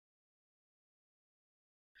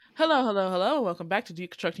Hello, hello, hello. Welcome back to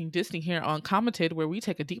Deconstructing Disney here on Commented, where we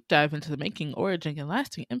take a deep dive into the making, origin, and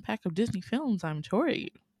lasting impact of Disney films. I'm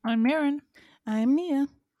Tori. I'm Marin. I'm Nia.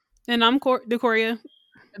 And I'm Decoria.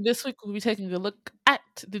 And this week we'll be taking a look at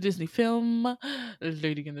the Disney film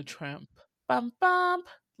Lady and the Tramp. Bum bum.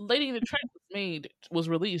 Lady and the Tramp was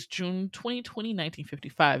released June 20,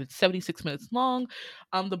 1955. It's 76 minutes long.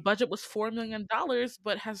 The budget was $4 million,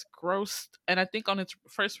 but has grossed, and I think on its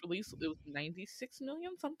first release it was 96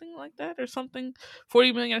 million, something like that, or something,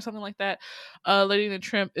 40 million or something like that. Lady and the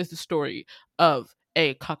Tramp is the story of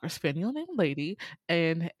a cocker spaniel named Lady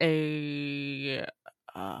and a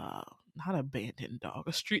not a abandoned dog,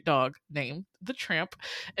 a street dog named the Tramp,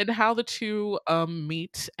 and how the two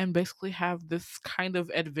meet and basically have this kind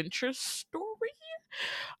of adventure story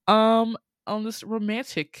um on this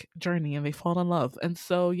romantic journey, and they fall in love. And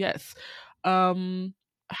so yes,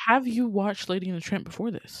 have you watched Lady and the Tramp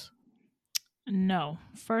before this? No,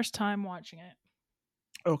 first time watching it.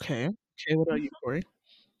 Okay. Okay, what about you, Corey?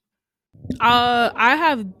 I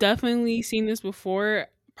have definitely seen this before.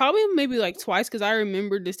 Probably maybe like twice because I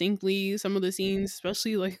remember distinctly some of the scenes,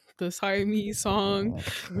 especially like the Siamese song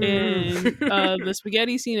and the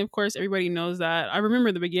spaghetti scene. Of course, everybody knows that. I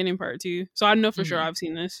remember the beginning part too, so I know for sure I've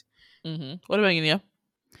seen this. What about you, Nia?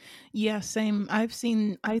 Yeah, same. I've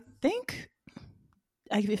seen. If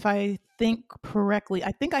I think correctly,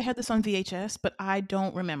 I think I had this on VHS, but I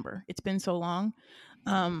don't remember. It's been so long.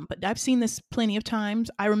 But I've seen this plenty of times.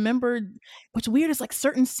 I remember what's weird is like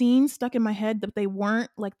certain scenes stuck in my head that they weren't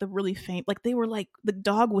like the really faint. Like they were like the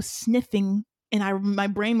dog was sniffing, and my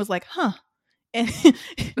brain was like, huh. And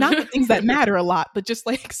not the things that matter a lot, but just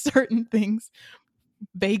like certain things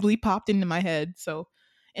vaguely popped into my head. So,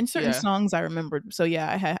 and certain Yeah. songs I remembered. So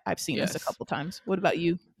yeah, I've seen this a Yes. couple times. What about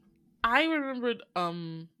you? I remembered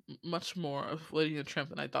much more of Lady and the Tramp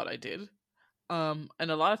than I thought I did. And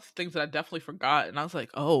a lot of things that I definitely forgot, and I was like,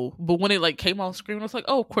 oh, but when it like came on screen, I was like,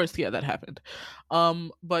 oh, of course, yeah, that happened.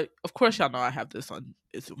 But of course, y'all know I have this on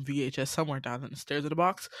it's VHS somewhere down in the stairs of the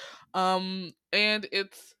box. And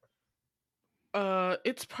it's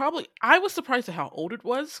probably, I was surprised at how old it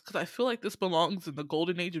was because I feel like this belongs in the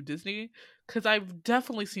golden age of Disney because I've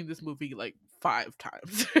definitely seen this movie like 5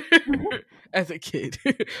 times as a kid.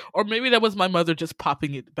 Or maybe that was my mother just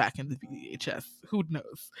popping it back in the VHS. Who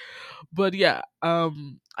knows? But yeah, I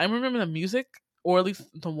remember the music, or at least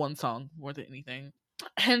the one song more than anything.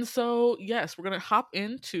 And so, yes, we're gonna hop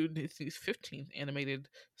into Disney's 15th animated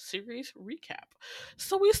series recap.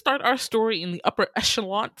 So we start our story in the upper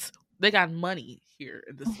echelons. They got money here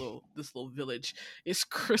in this little village. It's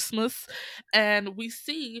Christmas, and we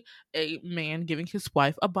see a man giving his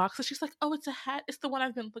wife a box, and she's like, "Oh, it's a hat. It's the one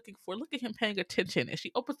I've been looking for. Look at him paying attention." And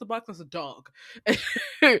she opens the box as a dog, and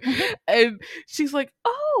she's like,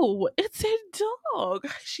 "Oh, it's a dog.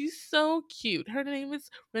 She's so cute.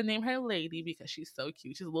 We name her Lady because she's so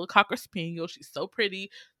cute. She's a little cocker spaniel. She's so pretty.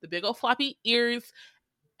 The big old floppy ears."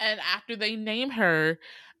 And after they name her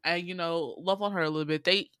and love on her a little bit,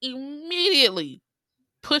 they immediately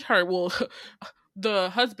put her. Well, the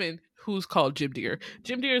husband, who's called Jim Deere.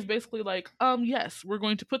 Jim Deere is basically like, yes, we're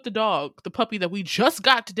going to put the puppy that we just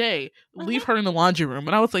got today, leave her in the laundry room.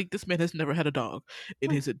 And I was like, this man has never had a dog in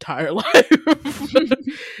his entire life.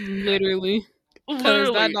 Literally, because that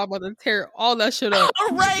Literally. dog about to tear all that shit up.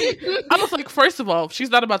 Right. I was like, first of all, she's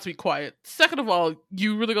not about to be quiet. Second of all,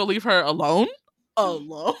 you really gonna leave her alone?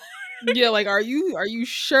 Alone? Yeah, like are you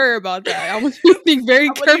sure about that? I want you to think very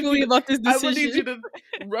carefully about this I would need you decision.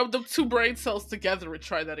 to rub the two brain cells together and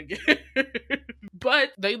try that again.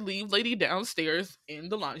 But they leave Lady downstairs in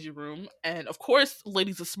the laundry room, and of course,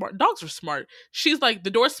 ladies are smart. Dogs are smart. She's like,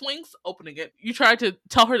 the door swings, opening it. You try to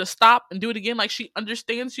tell her to stop and do it again, like she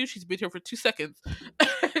understands you. She's been here for 2 seconds,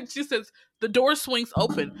 and she says, "The door swings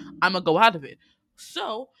open. I'm gonna go out of it."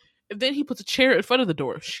 So then he puts a chair in front of the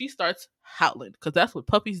door. She starts howling because that's what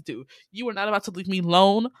puppies do. You are not about to leave me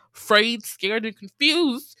alone, afraid, scared, and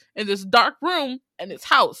confused in this dark room and this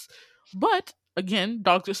house. But again,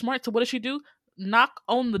 dogs are smart. So what does she do? Knock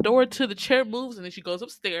on the door till the chair moves, and then she goes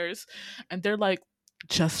upstairs, and they're like,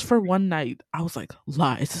 just for one night. I was like,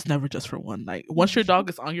 lies. It's never just for one night. Once your dog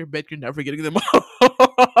is on your bed, you're never getting them off.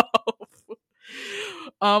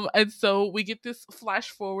 And so we get this flash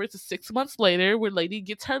forward to 6 months later where Lady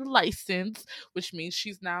gets her license, which means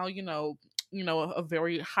she's now, a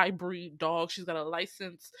very hybrid dog. She's got a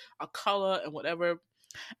license, a color, and whatever.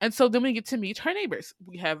 And so then we get to meet her neighbors.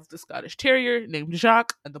 We have the Scottish Terrier named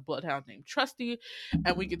Jacques and the Bloodhound named Trusty.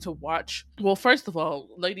 And we get to watch. Well, first of all,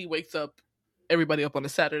 Lady wakes up everybody up on a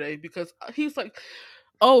Saturday because he's like,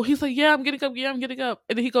 oh, he's like, yeah, I'm getting up. Yeah, I'm getting up.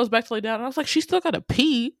 And then he goes back to lay down. And I was like, she still got to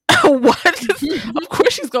pee. What? Of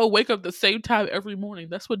course she's gonna wake up the same time every morning.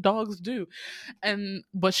 That's what dogs do.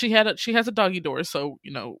 But she has a doggy door, so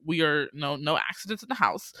we are no accidents in the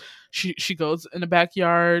house. She goes in the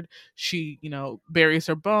backyard. She buries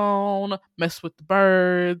her bone, mess with the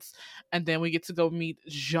birds, and then we get to go meet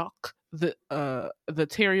Jacques, the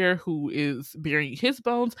terrier who is burying his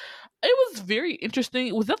bones. It was very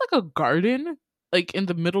interesting. Was that like a garden, like in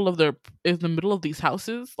the middle of these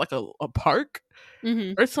houses, like a park?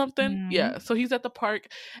 Or something. Mhm. Yeah. So he's at the park,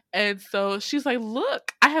 and so she's like,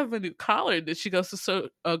 "Look, I have a new collar." And then she goes to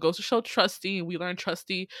show Trusty, and we learn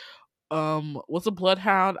Trusty was a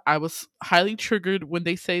bloodhound. I was highly triggered when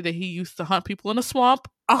they say that he used to hunt people in a swamp.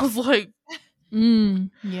 I was like,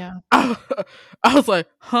 Yeah. I was like,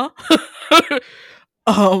 huh?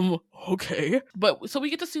 Okay. But so we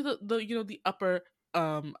get to see the upper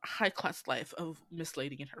high class life of Miss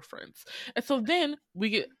Lady and her friends. And so then we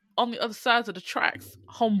get on the other sides of the tracks,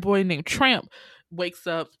 homeboy named Tramp wakes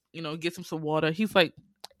up, gets him some water. He's like,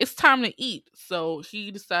 it's time to eat. So he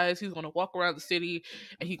decides he's going to walk around the city,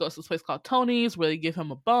 and he goes to this place called Tony's where they give him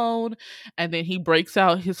a bone. And then he breaks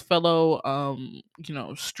out his fellow,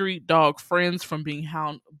 street dog friends from being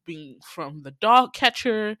from the dog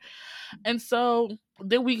catcher. And so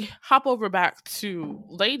then we hop over back to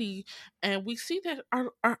Lady, and we see that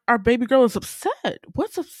our baby girl is upset.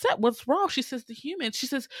 What's upset? What's wrong? She says the human. She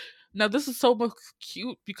says, now this is so much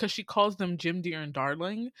cute because she calls them Jim Dear and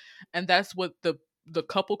Darling, and that's what the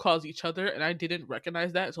couple calls each other, and I didn't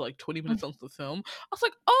recognize that until like 20 minutes into the film. I was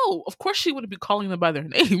like, oh, of course she wouldn't be calling them by their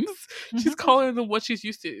names. She's calling them what she's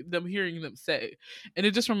used to them hearing them say. And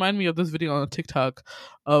it just reminded me of this video on TikTok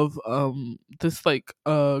of this like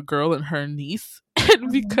girl and her niece.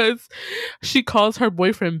 And because she calls her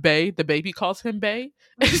boyfriend Bay, the baby calls him Bay.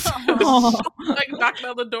 She's like knocking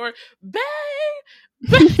on the door, Bay,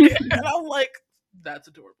 Bay. And I'm like, that's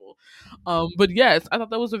adorable. But yes, I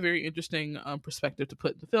thought that was a very interesting perspective to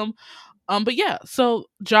put in the film. But yeah, so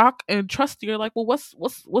Jock and Trusty are like, well,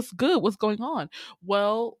 what's good? What's going on?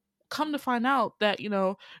 Well, come to find out that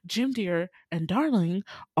Jim Dear and Darling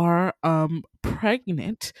are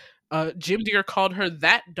pregnant. Jim Dear called her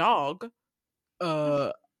that dog,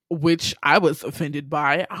 which I was offended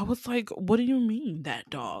by. I was like, what do you mean that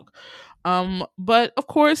dog? But of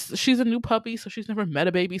course she's a new puppy, so she's never met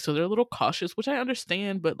a baby, so they're a little cautious, which I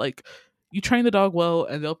understand, but like, you train the dog well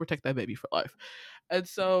and they'll protect that baby for life. And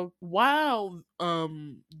so while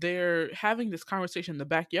they're having this conversation in the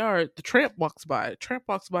backyard, the tramp walks by.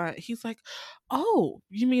 He's like, oh,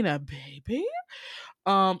 you mean a baby?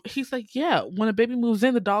 He's like, yeah, when a baby moves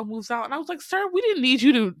in, the dog moves out. And I was like, sir, we didn't need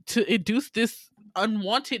you to induce this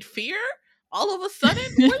unwanted fear all of a sudden.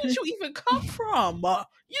 Where did you even come from?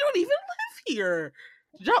 You don't even live here.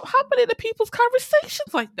 Stop hopping into people's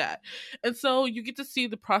conversations like that. And so you get to see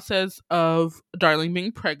the process of Darling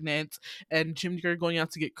being pregnant and Jim Dear going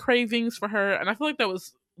out to get cravings for her. And I feel like that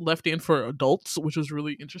was left in for adults, which was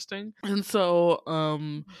really interesting. And so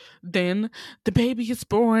then the baby is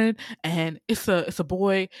born, and it's a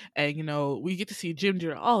boy, and we get to see Jim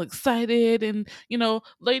Dear all excited, and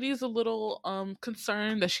Lady's a little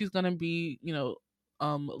concerned that she's gonna be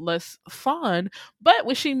less fun. But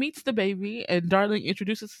when she meets the baby and Darling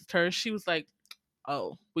introduces her, she was like,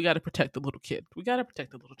 oh, we got to protect the little kid. We got to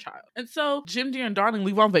protect the little child. And so Jim Dear and Darling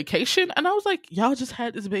leave on vacation. And I was like, y'all just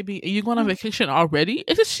had this baby and you going on vacation already?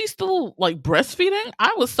 Is she still like breastfeeding?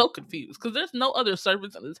 I was so confused because there's no other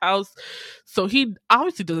servants in this house. So he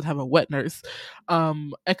obviously doesn't have a wet nurse.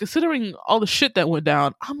 And considering all the shit that went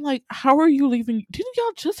down, I'm like, how are you leaving? Didn't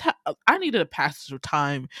y'all just have, I needed a passage of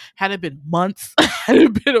time. Had it been months, had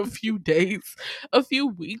it been a few days, a few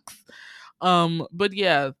weeks. But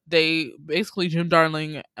yeah, they basically Jim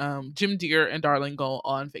Dear and Darling go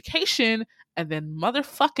on vacation, and then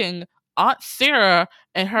motherfucking Aunt Sarah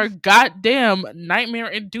and her goddamn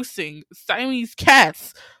nightmare-inducing Siamese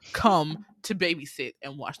cats come to babysit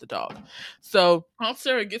and watch the dog. So Aunt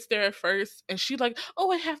Sarah gets there at first, and she like,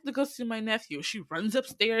 oh, I have to go see my nephew. She runs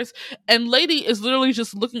upstairs, and Lady is literally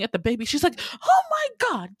just looking at the baby. She's like, oh my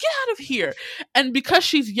god, get out of here. And because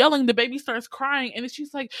she's yelling, the baby starts crying, and then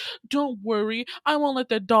she's like, don't worry, I won't let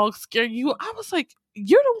that dog scare you. I was like,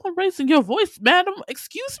 you're the one raising your voice, madam.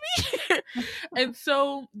 Excuse me. And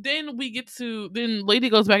so then Lady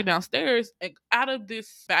goes back downstairs, and out of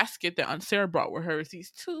this basket that Aunt Sarah brought with her is these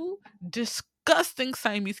two disgusting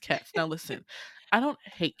Siamese cats. Now listen, I don't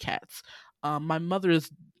hate cats. My mother is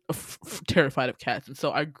terrified of cats, and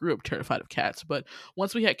so I grew up terrified of cats. But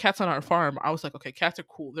once we had cats on our farm, I was like, okay, cats are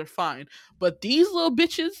cool, they're fine. But these little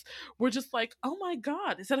bitches were just like, oh my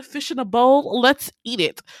god, is that a fish in a bowl? Let's eat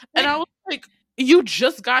it. And I was like, You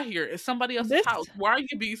just got here. It's somebody else's This- house. Why are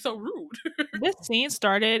you being so rude? This scene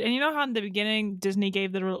started, and you know how in the beginning Disney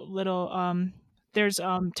gave the little there's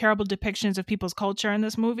terrible depictions of people's culture in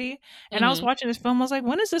this movie, and I was watching this film. I was like,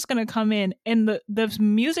 when is this going to come in? And the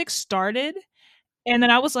music started, and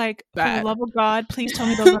then I was like, for the love of God, please tell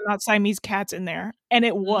me those are not Siamese cats in there. And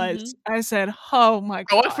it was. I said, oh my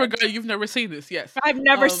God. Oh, I forgot you've never seen this. Yes. I've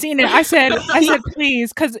never seen it. I said,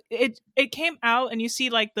 please, because it came out and you see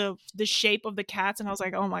like the shape of the cats, and I was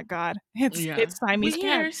like, oh my God, it's Siamese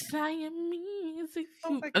cats. Siamese.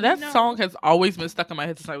 Like, that song has always been stuck in my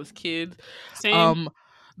head since I was kid. Same.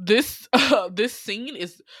 This scene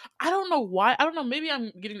is, I don't know why. I don't know. Maybe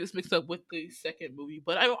I'm getting this mixed up with the second movie,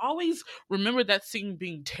 but I always remember that scene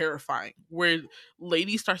being terrifying, where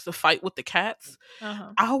Lady starts to fight with the cats.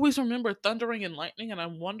 I always remember thundering and lightning, and I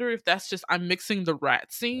wonder if that's just I'm mixing the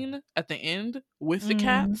rat scene at the end with the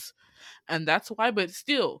cats, and that's why. But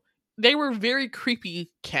still, they were very creepy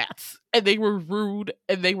cats, and they were rude,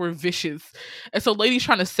 and they were vicious, and so Lady's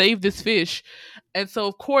trying to save this fish, and so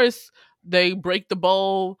of course they break the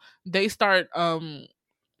bowl. They start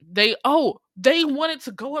they wanted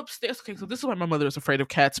to go upstairs. Okay, so this is why my mother is afraid of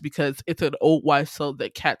cats, because it's an old wives' tale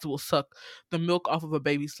that cats will suck the milk off of a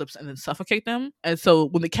baby's lips and then suffocate them. And so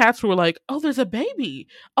when the cats were like, oh, there's a baby,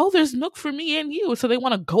 oh, there's milk for me and you, so they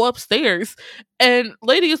want to go upstairs, and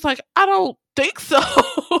Lady is like, I don't think so.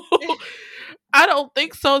 I don't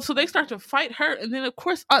think so. So they start to fight her, and then of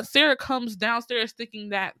course Aunt Sarah comes downstairs thinking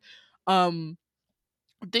that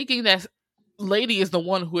Lady is the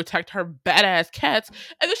one who attacked her badass cats,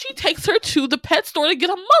 and then she takes her to the pet store to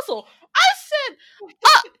get a muzzle. I said,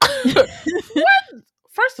 what?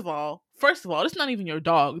 First of all, it's not even your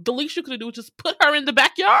dog. The least you could do was just put her in the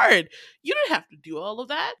backyard. You didn't have to do all of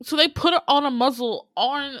that. So they put her on a muzzle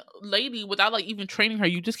on Lady without like even training her.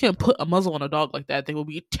 You just can't put a muzzle on a dog like that. They will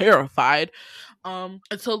be terrified. And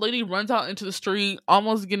so Lady runs out into the street,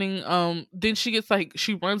 almost getting then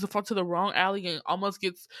she runs off to the wrong alley and almost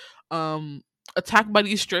gets attacked by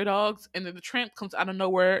these stray dogs, and then the tramp comes out of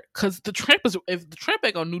nowhere, because if the tramp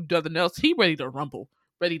ain't gonna do nothing else, he ready to rumble,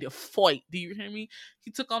 ready to fight. Do you hear me?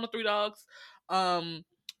 He took on the three dogs. And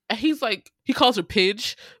he's like, he calls her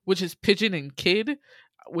Pidge, which is pigeon and kid,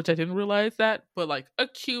 which I didn't realize that, but like a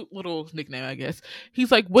cute little nickname, I guess.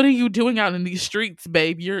 He's like, what are you doing out in these streets,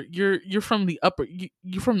 babe? You're from the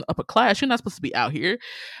you're from the upper class. You're not supposed to be out here.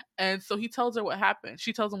 And so he tells her what happened.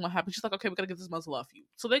 She tells him what happened. She's like, okay, we gotta get this muzzle off you.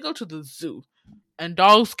 So they go to the zoo, and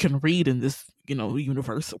dogs can read in this,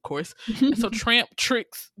 universe, of course. And so Tramp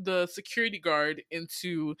tricks the security guard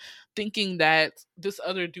into thinking that this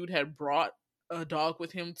other dude had brought a dog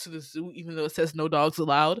with him to the zoo, even though it says no dogs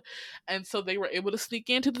allowed. And so they were able to sneak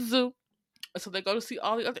into the zoo. And so they go to see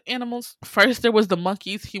all the other animals. First there was the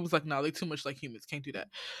monkeys. He was like, no, they too much like humans, can't do that.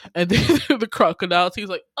 And then the crocodiles, he was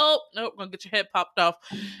like, oh nope, gonna get your head popped off.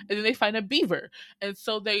 And then they find a beaver. And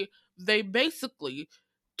so they basically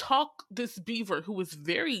talk this beaver, who is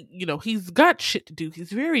very, he's got shit to do,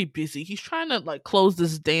 he's very busy, he's trying to like close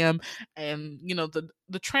this dam, and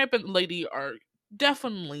the tramp and Lady are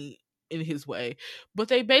definitely in his way, but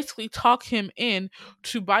they basically talk him in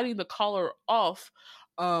to biting the collar off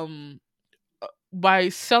by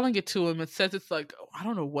selling it to him. It says it's like, I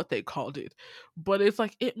don't know what they called it, but it's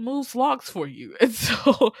like it moves logs for you. And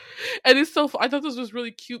so I thought this was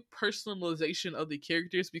really cute personalization of the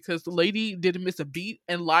characters, because the Lady didn't miss a beat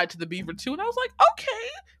and lied to the beaver too, and I was like,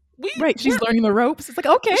 okay, she's learning the ropes. It's like,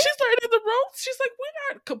 okay, she's learning the ropes. She's like,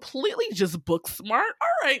 we're not completely just book smart.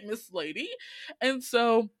 All right, Miss Lady. And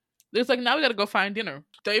so there's like, now we gotta go find dinner.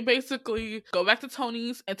 They basically go back to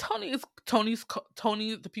Tony's, and Tony,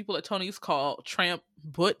 the people at Tony's call Tramp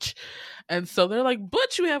Butch. And so they're like,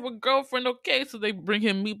 Butch, you have a girlfriend, okay? So they bring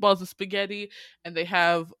him meatballs and spaghetti, and they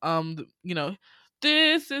have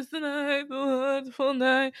this is the night, the wonderful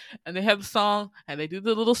night, and they have the song, and they do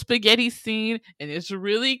the little spaghetti scene, and it's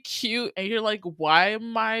really cute, and you're like, why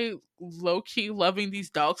am I low-key loving these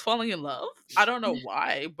dogs falling in love? I don't know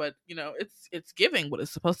why, but it's giving what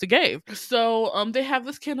it's supposed to give. So they have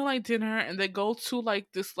this candlelight dinner, and they go to like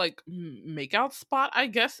this like makeout spot, I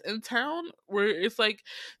guess, in town, where it's like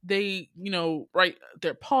they write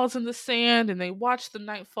their paws in the sand, and they watch the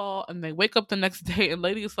nightfall, and they wake up the next day, and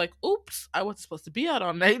Lady is like, oops, I wasn't supposed to be out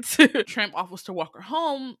all night. Tramp offers to walk her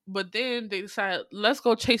home, but then they decide, let's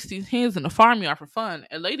go chase these hens in the farmyard for fun.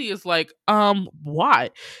 And Lady is like, why?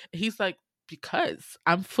 And he's like, because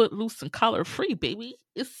I'm footloose and collar free, baby.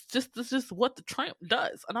 It's just what the tramp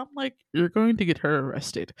does. And I'm like, you're going to get her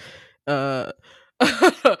arrested. And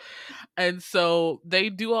so they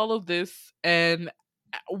do all of this, and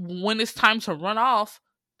when it's time to run off,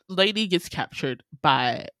 Lady gets captured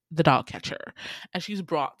by the dog catcher, and she's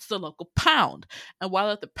brought to the local pound. And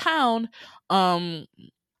while at the pound,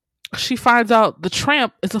 she finds out the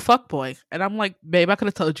tramp is a fuckboy. And I'm like, babe, I could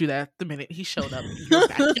have told you that the minute he showed up in your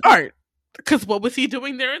backyard. Because what was he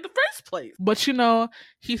doing there in the first place? But, you know,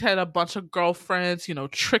 he's had a bunch of girlfriends, you know,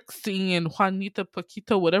 Trixie and Juanita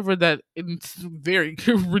Paquito, whatever that very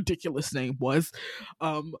ridiculous name was.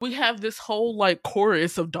 We have this whole, like,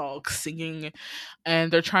 chorus of dogs singing,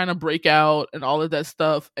 and they're trying to break out and all of that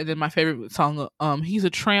stuff. And then my favorite song, He's a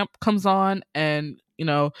Tramp, comes on, and, you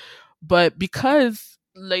know, but because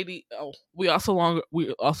we also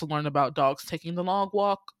learn about dogs taking the long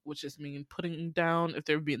walk, which just means putting down if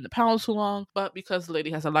they're being in the pound too long. But because the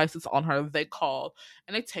lady has a license on her, they call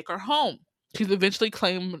and they take her home. She's eventually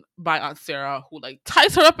claimed by Aunt Sarah, who like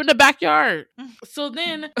ties her up in the backyard. So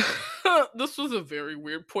then this was a very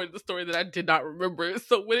weird point of the story that I did not remember.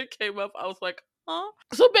 So when it came up, I was like, huh?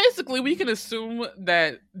 So basically we can assume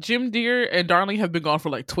that Jim Deere and Darling have been gone for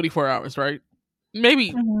like 24 hours, right?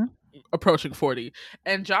 Maybe approaching 40,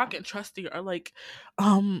 and Jock and Trusty are like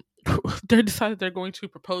they decided they're going to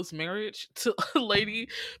propose marriage to a lady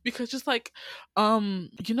because just like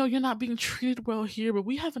you know, you're not being treated well here, but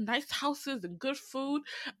we have nice houses and good food,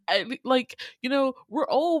 and like, you know, we're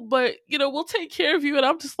old, but you know, we'll take care of you. And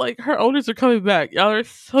I'm just like, her owners are coming back, y'all are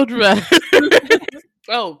so dramatic.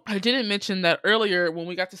 Oh, I didn't mention that earlier when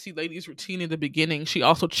we got to see Lady's routine in the beginning, she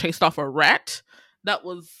also chased off a rat that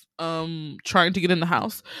was trying to get in the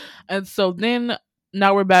house. And so then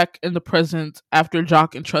now we're back in the present after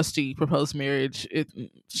Jock and Trusty proposed marriage.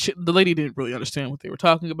 The lady didn't really understand what they were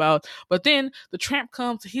talking about. But then the tramp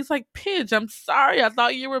comes. He's like, Pidge, I'm sorry. I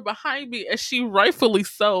thought you were behind me. And she rightfully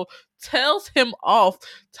so tells him off,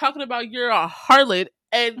 talking about you're a harlot.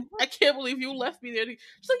 And I can't believe you left me there. She's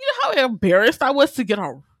like, you know how embarrassed I was to get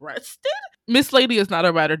arrested? Miss Lady is not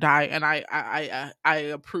a ride or die, and I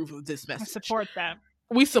approve of this message. I support that.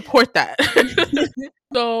 We support that.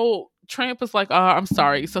 So Tramp is like, oh, I'm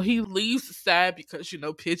sorry. So he leaves sad because, you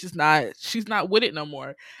know, Pidge she's not with it no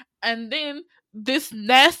more. And then this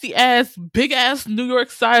nasty ass, big ass New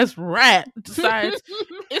York sized rat decides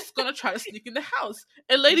it's gonna try to sneak in the house.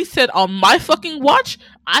 And Lady said, on my fucking watch,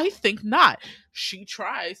 I think not. She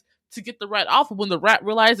tries to get the rat off. When the rat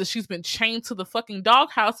realizes she's been chained to the fucking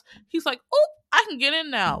doghouse, he's like, oh, I can get in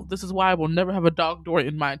now. This is why I will never have a dog door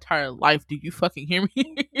in my entire life. Do you fucking hear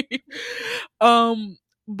me?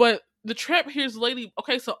 But the tramp hears Lady.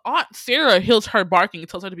 Okay, so Aunt Sarah hears her barking and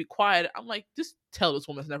tells her to be quiet. I'm like, just tell this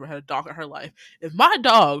woman's never had a dog in her life. If my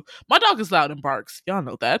dog is loud and barks. Y'all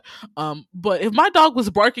know that. But if my dog was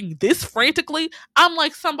barking this frantically, I'm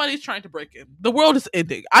like, somebody's trying to break in. The world is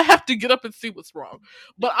ending. I have to get up and see what's wrong.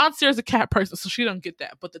 But Aunt Sarah's a cat person, so she don't get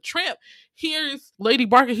that. But the tramp hears Lady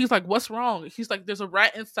barking. He's like, what's wrong? He's like, there's a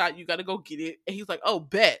rat inside. You got to go get it. And he's like, oh,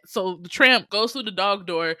 bet. So the tramp goes through the dog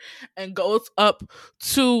door and goes up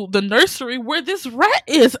to the nursery where this rat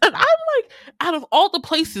is. And I'm like, out of all the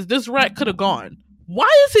places this rat could have gone, why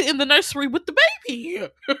is it in the nursery with the baby?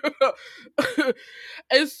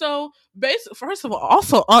 And so, first of all,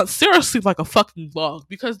 also Aunt Sarah seems like a fucking log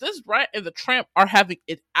because this rat and the tramp are having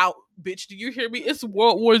it out, bitch. Do you hear me? It's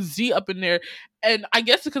World War Z up in there. And I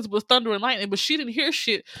guess because it was thunder and lightning, but she didn't hear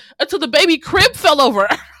shit until the baby crib fell over.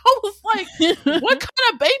 I was like, what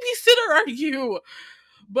kind of babysitter are you?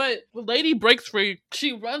 But the lady breaks free.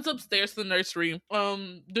 She runs upstairs to the nursery.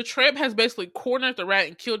 The tramp has basically cornered the rat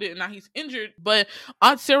and killed it, and now he's injured. But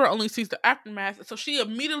Aunt Sarah only sees the aftermath, so she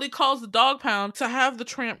immediately calls the dog pound to have the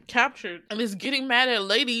tramp captured and is getting mad at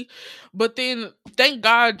Lady. But then, thank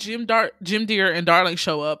God, Jim Deere and Darling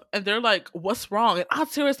show up, and they're like, "What's wrong?" And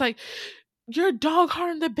Aunt Sarah's like, your dog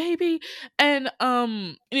harmed the baby. And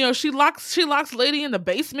you know, she locks Lady in the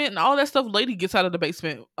basement and all that stuff. Lady gets out of the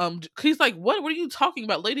basement. He's like, what are you talking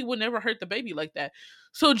about? Lady would never hurt the baby like that.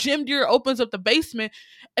 So Jim Deere opens up the basement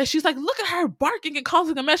and she's like, look at her barking and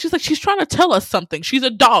causing a mess. She's like, she's trying to tell us something. She's a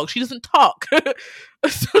dog. She doesn't talk.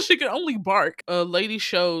 So she can only bark. Lady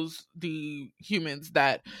shows the humans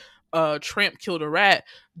that Tramp killed a rat.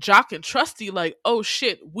 Jock and Trusty like, oh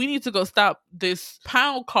shit, we need to go stop this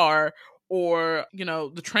pound car, or, you know,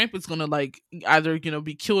 the tramp is gonna like either, you know,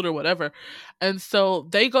 be killed or whatever. And so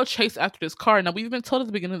they go chase after this car. Now, we've been told at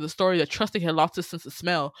the beginning of the story that Trusty had lost his sense of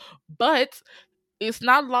smell, but it's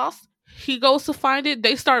not lost. He goes to find it.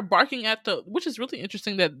 They start barking at which is really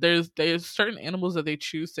interesting that there's certain animals that they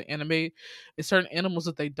choose to animate and certain animals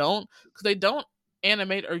that they don't, because they don't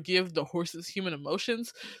animate or give the horses human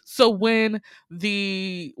emotions. So when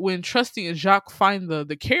Trusty and Jacques find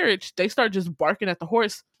the carriage, they start just barking at the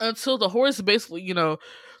horse until the horse basically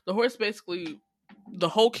the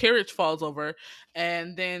whole carriage falls over,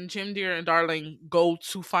 and then Jim Deere and Darling go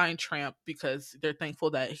to find Tramp because they're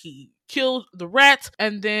thankful that he killed the rats.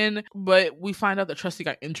 And then, but we find out that Trusty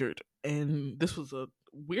got injured, and this was a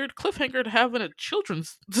weird cliffhanger to have in a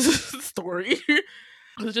children's story.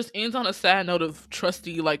 It just ends on a sad note of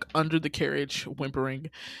Trusty like under the carriage whimpering.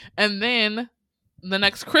 And then the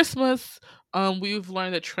next Christmas, we've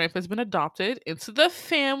learned that Tramp has been adopted into the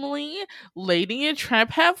family. Lady and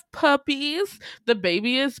Tramp have puppies. The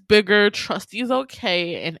baby is bigger. Trusty's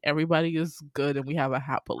okay, and everybody is good, and we have a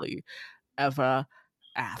happily ever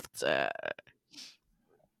after.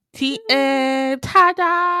 The end.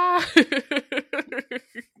 Ta-da!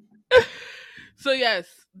 So yes,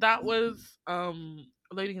 that was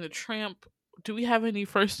Lady and the Tramp. Do we have any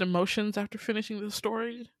first emotions after finishing the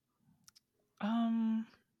story?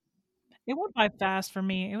 It went by fast for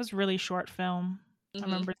me. It was a really short film. Mm-hmm. I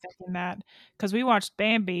remember thinking that because we watched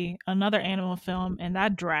Bambi, another animal film, and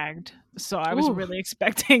that dragged. So I was really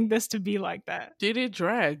expecting this to be like that. Did it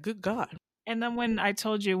drag? Good God. And then when I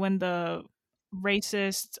told you when the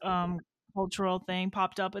racist cultural thing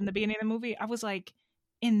popped up in the beginning of the movie, I was like,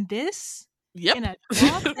 in this? Yep. In a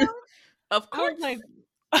dog film? Of course.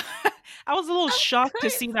 I was a little shocked to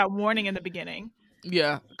see that warning in the beginning.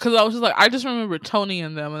 Yeah, because I was just like, I just remember Tony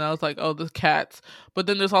and them, and I was like, oh, the cats. But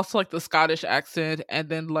then there's also like the Scottish accent, and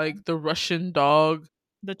then like the Russian dog,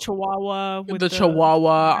 the Chihuahua. With the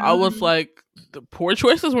Chihuahua. I was like, the poor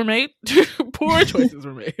choices were made. Poor choices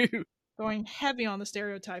were made. Going heavy on the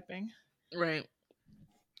stereotyping. Right.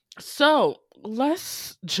 So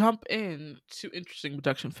let's jump in to interesting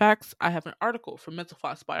production facts. I have an article from Mental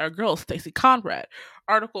Floss by our girl Stacey Conrad.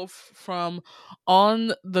 Article from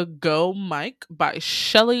On the Go Mike by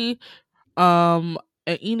Shelley.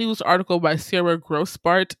 An E-News article by Sarah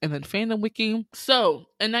Grossbart, and then Fandom Wiki. So,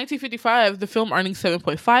 in 1955, the film earning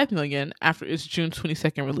 $7.5 million after its June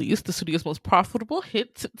 22nd release, the studio's most profitable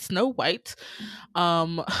hit since Snow White.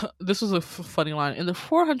 This was a funny line. In the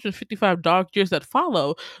 455 dog years that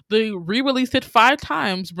follow, they re-released it 5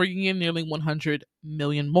 times, bringing in nearly 100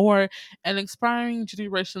 million more, and inspiring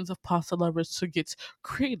generations of pasta lovers to get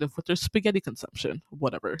creative with their spaghetti consumption.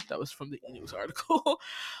 Whatever. That was from the E-News article.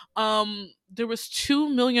 There was 2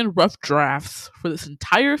 million rough drafts for this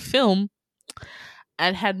entire film,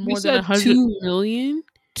 and had more than 100. 2 million.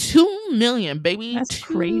 2 million, baby. That's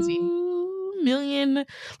crazy. 2 million,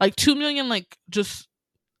 like 2 million, like just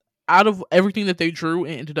out of everything that they drew,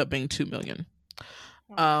 it ended up being 2 million.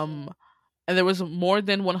 And there was more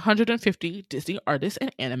than 150 Disney artists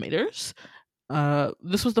and animators.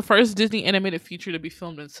 This was the first Disney animated feature to be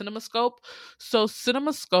filmed in CinemaScope. So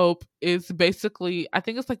CinemaScope is basically, I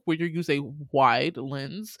think it's like where you use a wide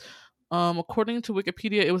lens. According to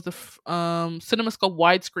Wikipedia, it was the CinemaScope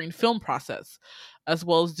widescreen film process, as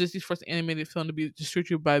well as Disney's first animated film to be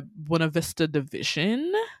distributed by Buena Vista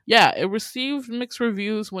Division. Yeah, it received mixed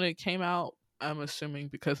reviews when it came out, I'm assuming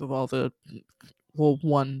because of all the, well,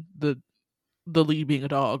 one, the lead being a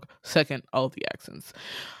dog, second, all of the accents.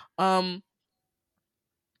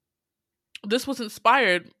 This was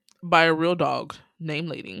inspired by a real dog named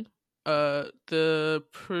Lady. The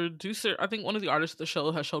producer, I think one of the artists of the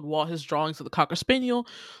show, has showed Walt his drawings of the Cocker Spaniel,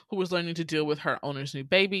 who was learning to deal with her owner's new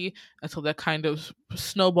baby, and so that kind of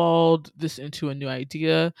snowballed this into a new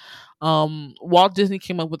idea. Walt Disney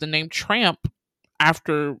came up with the name Tramp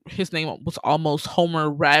after his name was almost Homer,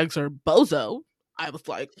 Rags, or Bozo. I was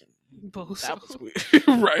like, Bozo. that was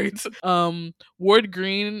weird. Right. Ward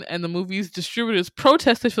Green and the movie's distributors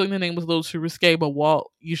protested, feeling the name was a little too risque, but Walt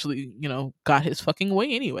usually, got his fucking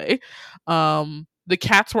way anyway. The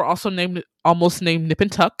cats were also almost named Nip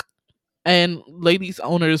and Tuck, and Lady's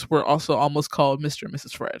owners were also almost called Mr. and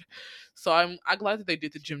Mrs. Fred. So I'm glad that they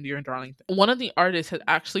did the Jim Deere and Darling thing. One of the artists had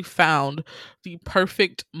actually found the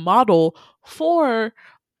perfect model for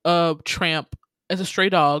Tramp as a stray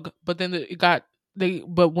dog, but then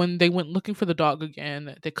but when they went looking for the dog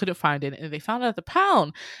again, they couldn't find it, and they found it at the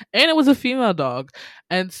pound, and it was a female dog.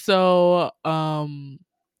 And so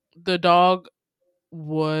the dog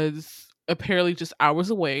was apparently just hours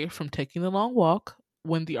away from taking the long walk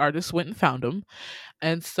when the artist went and found him.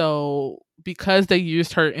 And so because they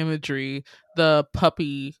used her imagery, the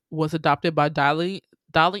puppy was adopted by Dolly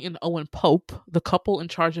and Owen Pope, the couple in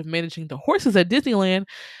charge of managing the horses at Disneyland,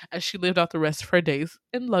 as she lived out the rest of her days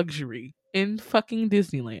in luxury in fucking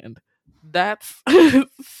Disneyland. That's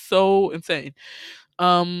so insane.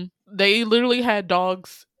 They literally had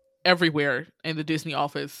dogs everywhere in the Disney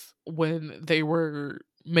office when they were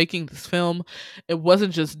making this film. It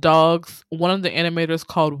wasn't just dogs. One of the animators,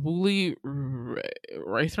 called Wooly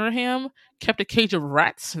Rotherham, kept a cage of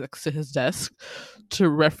rats next to his desk to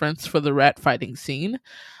reference for the rat fighting scene.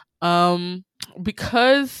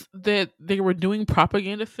 Because that they were doing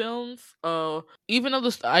propaganda films, even though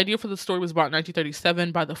the idea for the story was about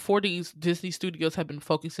 1937, by the 40s Disney Studios had been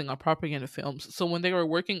focusing on propaganda films. So when they were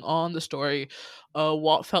working on the story,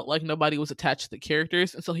 Walt felt like nobody was attached to the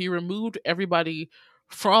characters, and so he removed everybody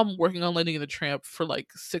from working on Lady and the Tramp for like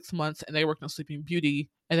 6 months, and they worked on Sleeping Beauty,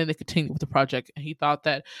 and then they continued with the project. And he thought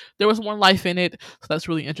that there was more life in it, so that's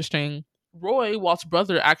really interesting. Roy, Walt's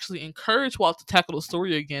brother, actually encouraged Walt to tackle the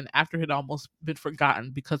story again after it had almost been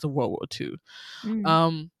forgotten because of World War II.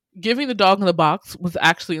 Giving the dog in the box was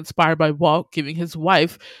actually inspired by Walt giving his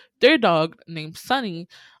wife their dog named Sunny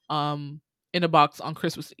in a box on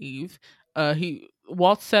Christmas Eve.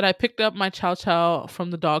 Walt said, "I picked up my Chow Chow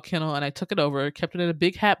from the dog kennel and I took it over, kept it in a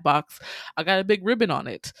big hat box. I got a big ribbon on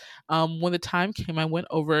it. When the time came, I went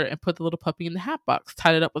over and put the little puppy in the hat box,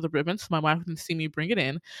 tied it up with a ribbon so my wife didn't see me bring it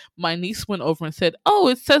in. My niece went over and said, 'Oh,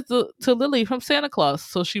 it says to Lily from Santa Claus.'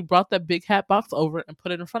 So she brought that big hat box over and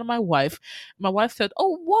put it in front of my wife. My wife said,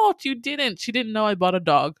 'Oh, Walt, you didn't.' She didn't know I bought a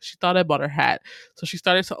dog. She thought I bought her hat. So she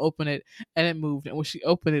started to open it and it moved. And when she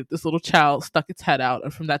opened it, this little child stuck its head out.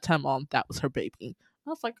 And from that time on, that was her baby." I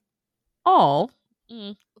was like, "Oh."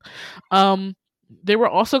 They were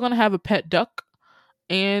also going to have a pet duck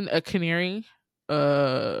and a canary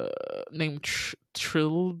named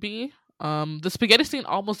Trilby. The spaghetti scene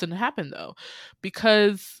almost didn't happen though,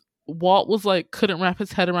 because Walt was like, couldn't wrap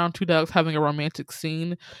his head around two dogs having a romantic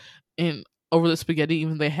scene in over the spaghetti,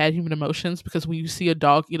 even they had human emotions, because when you see a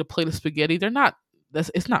dog eat a plate of spaghetti,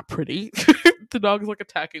 it's not pretty. The dog is like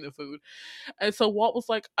attacking the food. And so Walt was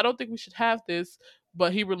like, "I don't think we should have this,"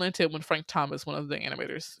 but he relented when Frank Thomas, one of the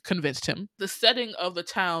animators, convinced him. The setting of the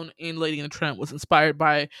town in Lady and the Tramp was inspired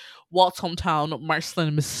by Walt's hometown,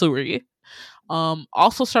 Marceline, Missouri.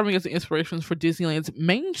 Also serving as the inspirations for Disneyland's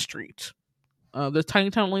Main Street. The tiny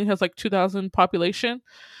town only has like 2,000 population.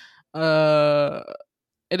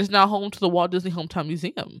 It is now home to the Walt Disney Hometown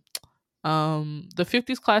Museum. The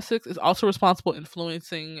 50s classics is also responsible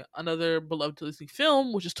influencing another beloved Disney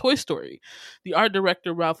film, which is Toy Story. The art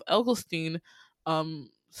director Ralph Eggleston,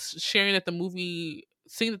 seeing that the movie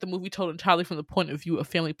told entirely from the point of view of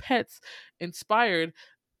family pets, inspired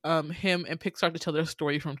him and Pixar to tell their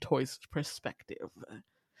story from toys' perspective.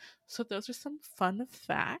 So those are some fun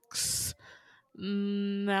facts.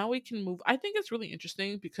 Now we can move. I think it's really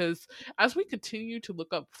interesting because as we continue to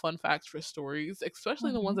look up fun facts for stories,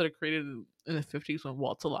 especially the ones that are created in the 50s when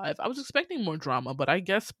Walt's alive, I was expecting more drama, but I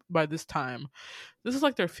guess by this time, this is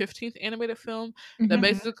like their 15th animated film that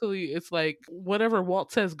basically it's like whatever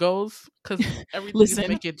Walt says goes, because everything's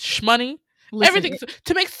making shmoney. Everything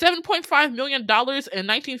to make $7.5 million in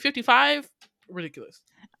 1955, ridiculous.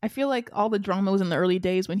 I feel like all the drama was in the early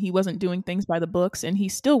days when he wasn't doing things by the books, and he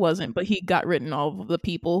still wasn't, but he got rid of all of the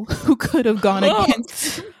people who could have gone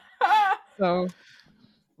against. So,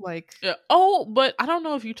 like, yeah. Oh, but I don't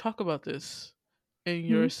know if you talk about this in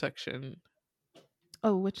your section.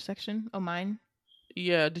 Oh, which section? Oh, mine.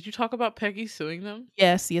 Yeah, did you talk about Peggy suing them?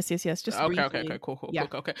 Yes. Just okay, cool.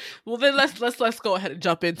 Okay. Well, then let's go ahead and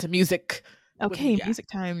jump into music. Okay, music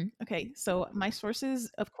time. Okay, so my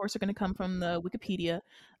sources, of course, are going to come from the Wikipedia.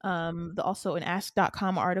 Also an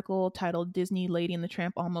Ask.com article titled "Disney Lady and the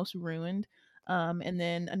Tramp Almost Ruined," and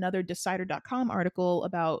then another Decider.com article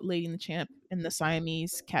about Lady and the Tramp and the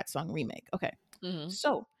Siamese Cat Song remake. Okay,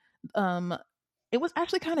 so it was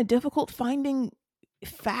actually kind of difficult finding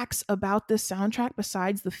facts about this soundtrack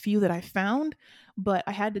besides the few that I found, but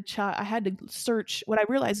I had to search. What I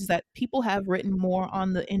realized is that people have written more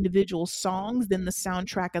on the individual songs than the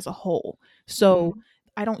soundtrack as a whole. So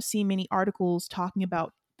I don't see many articles talking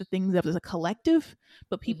about the things as a collective,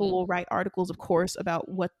 but people will write articles, of course, about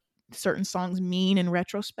what certain songs mean in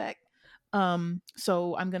retrospect.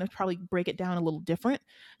 So I'm going to probably break it down a little different.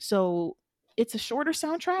 So it's a shorter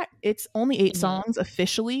soundtrack. It's only 8 songs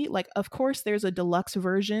officially. Like, of course, there's a deluxe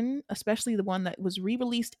version, especially the one that was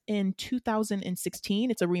re-released in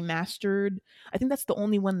 2016. It's a remastered. I think that's the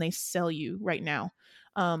only one they sell you right now.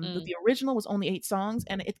 The original was only 8 songs,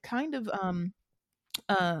 and it kind of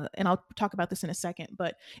and I'll talk about this in a second,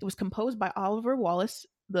 but it was composed by Oliver Wallace,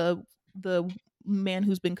 the man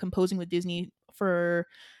who's been composing with Disney for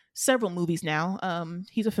several movies now.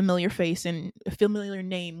 He's a familiar face and a familiar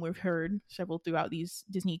name we've heard several throughout these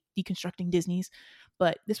Disney deconstructing Disney's,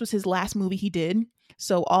 but this was his last movie he did.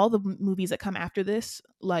 So all the movies that come after this,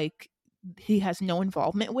 like, he has no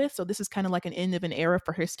involvement with. So this is kind of like an end of an era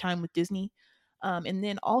for his time with Disney. And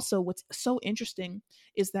then also what's so interesting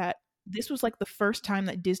is that this was like the first time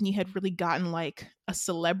that Disney had really gotten like a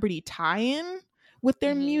celebrity tie-in with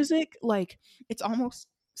their music. Like it's almost,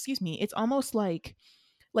 it's almost like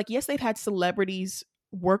yes, they've had celebrities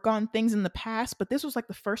work on things in the past, but this was like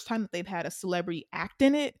the first time that they've had a celebrity act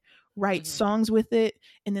in it, write songs with it,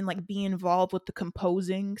 and then like be involved with the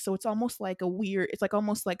composing. So it's almost like it's like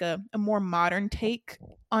almost like a more modern take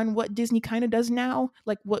on what Disney kind of does now,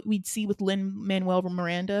 like what we'd see with Lin-Manuel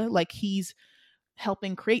Miranda. Like he's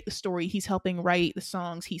helping create the story, he's helping write the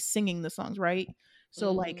songs, he's singing the songs, right?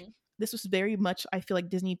 So like this was very much, I feel like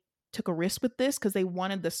Disney took a risk with this because they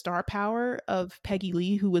wanted the star power of Peggy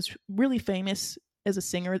Lee, who was really famous as a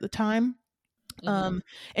singer at the time. And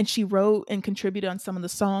she wrote and contributed on some of the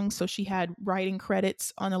songs, so she had writing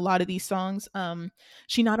credits on a lot of these songs.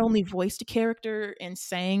 She not only voiced a character and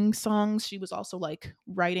sang songs, she was also like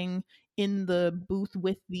writing in the booth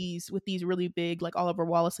with these really big, like Oliver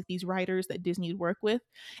Wallace, like these writers that Disney would work with.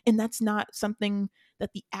 And that's not something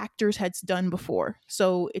that the actors had done before,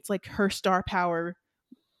 so it's like her star power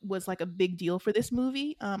was like a big deal for this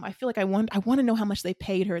movie. I feel like I want to know how much they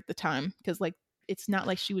paid her at the time, because like it's not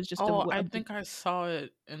like she was just I think I saw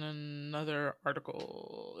it in another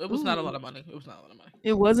article. It was not a lot of money.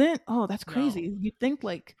 It wasn't? Oh, that's No. crazy. You'd think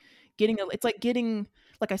like it's like getting,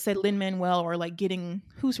 like I said, Lin-Manuel, or like getting,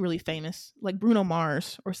 who's really famous, like Bruno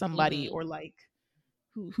Mars or somebody, or like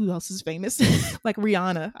who else is famous? Like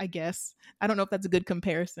Rihanna, I guess. I don't know if that's a good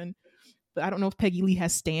comparison, but I don't know if Peggy Lee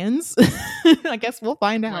has stans. I guess we'll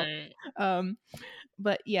find out. Right.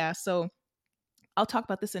 But yeah, so I'll talk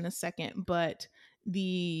about this in a second. But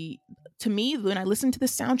to me, when I listen to the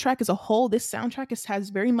soundtrack as a whole, this soundtrack has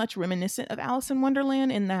very much reminiscent of Alice in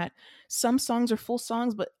Wonderland, in that some songs are full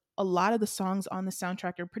songs, but a lot of the songs on the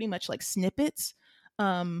soundtrack are pretty much like snippets.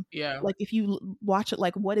 Like if you watch it,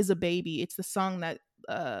 like What Is a Baby? It's the song that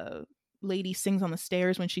lady sings on the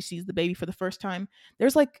stairs when she sees the baby for the first time.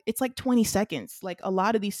 It's like 20 seconds. Like a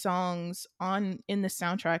lot of these songs in the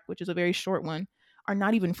soundtrack, which is a very short one, are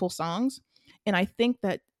not even full songs. And I think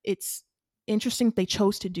that it's interesting that they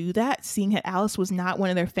chose to do that, seeing that Alice was not one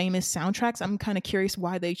of their famous soundtracks. I'm kind of curious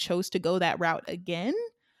why they chose to go that route again.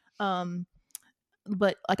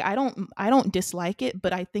 But like I don't dislike it,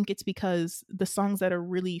 but I think it's because the songs that are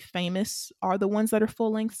really famous are the ones that are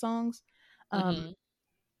full-length songs.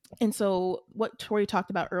 And so what Tori talked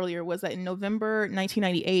about earlier was that in November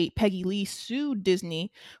 1998, Peggy Lee sued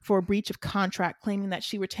Disney for a breach of contract, claiming that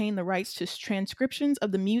she retained the rights to transcriptions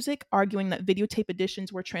of the music, arguing that videotape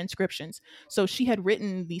editions were transcriptions. So she had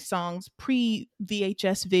written these songs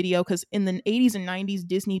pre-VHS video, because in the 80s and 90s,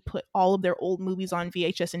 Disney put all of their old movies on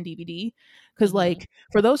VHS and DVD. Because like,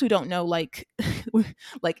 for those who don't know, like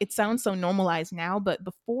like it sounds so normalized now, but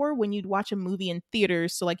before, when you'd watch a movie in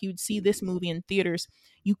theaters, so like you'd see this movie in theaters,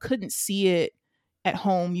 you couldn't see it at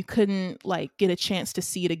home. You couldn't like get a chance to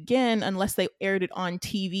see it again unless they aired it on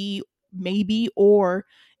TV, maybe, or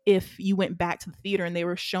if you went back to the theater and they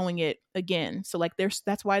were showing it again. So like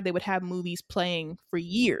that's why they would have movies playing for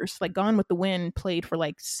years. Like Gone with the Wind played for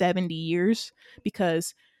like 70 years,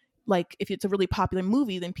 because like if it's a really popular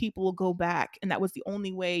movie, then people will go back, and that was the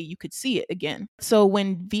only way you could see it again. So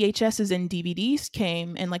when VHSs and DVDs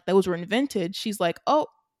came and like those were invented, she's like, oh,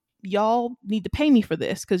 y'all need to pay me for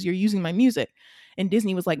this because you're using my music. And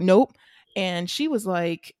Disney was like, nope. And she was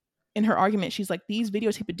like, in her argument, she's like, these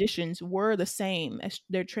videotape editions were the same as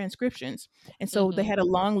their transcriptions. And so they had a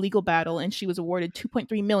long legal battle, and she was awarded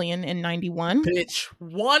 $2.3 million in 91. Bitch,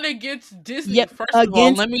 won against Disney. Yep, First of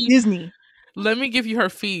all, Disney. Let me give you her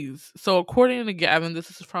fees. So according to Gavin,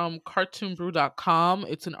 this is from cartoonbrew.com.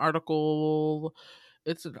 It's an article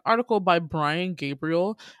by Brian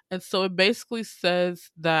Gabriel. And so it basically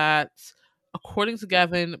says that, according to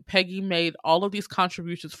Gavin, Peggy made all of these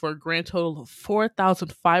contributions for a grand total of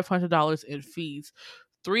 $4,500 in fees.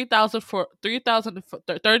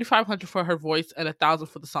 $3,500 for her voice, and $1,000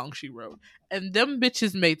 for the song she wrote. And them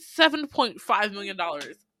bitches made $7.5 million.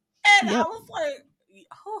 And I was like,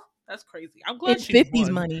 oh, that's crazy. I'm glad she 50s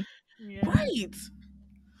won. money. Yeah. Right.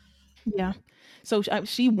 Yeah. So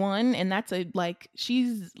she won, and that's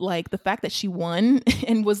she's like, the fact that she won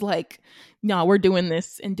and was like, no, we're doing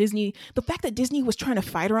this. And Disney, the fact that Disney was trying to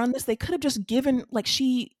fight her on this, they could have just given, like,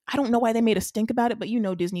 I don't know why they made a stink about it, but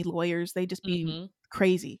Disney lawyers, they just be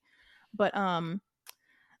crazy. But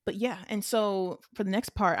yeah. And so for the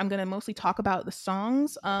next part, I'm going to mostly talk about the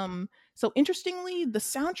songs. So interestingly, the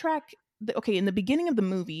soundtrack, in the beginning of the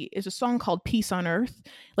movie is a song called Peace on Earth.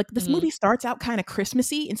 Like this movie starts out kind of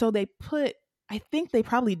Christmassy. And so I think they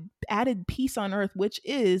probably added Peace on Earth, which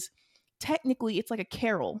is technically, it's like a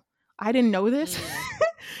carol. I didn't know this.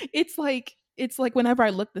 It's it's like whenever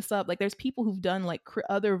I look this up, like there's people who've done like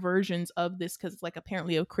other versions of this because it's like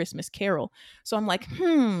apparently a Christmas Carol. So I'm like,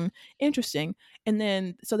 interesting. And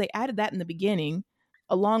then so they added that in the beginning,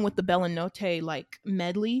 along with the Bella Notte like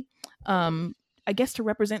medley. I guess to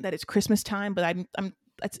represent that it's Christmas time, but I'm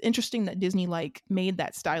it's interesting that Disney like made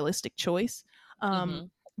that stylistic choice.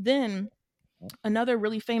 Then another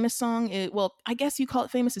really famous song well, I guess you call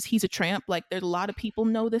it famous, is He's a Tramp. Like there's a lot of people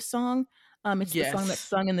know this song. It's the song that's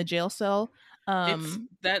sung in the jail cell.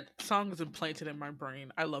 That song is implanted in my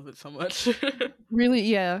brain. I love it so much. Really,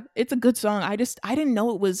 yeah, it's a good song. I didn't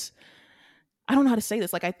know it was. I don't know how to say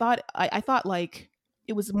this. Like I thought like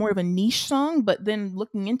it was more of a niche song, but then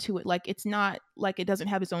looking into it, like it's not like it doesn't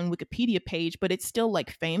have its own Wikipedia page, but it's still like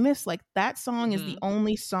famous. Like that song is the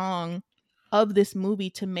only song of this movie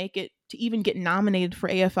to make it to even get nominated for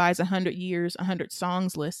AFI's 100 Years, 100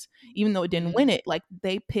 Songs list, even though it didn't win it. Like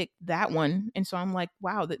they picked that one, and so I'm like,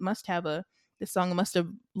 wow, this song must have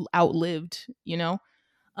outlived, you know.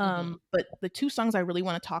 But the two songs I really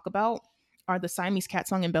want to talk about are the Siamese Cat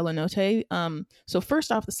song and Bella Notte. So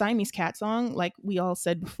first off, the Siamese Cat song, like we all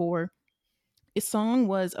said before, this song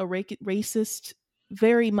was a racist,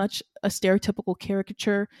 very much a stereotypical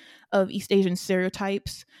caricature of East Asian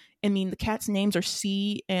stereotypes. I mean, the cats' names are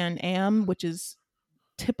C and Am, which is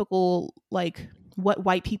typical, like what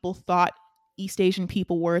white people thought East Asian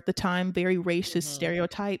people were at the time, very racist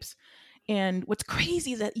stereotypes. And what's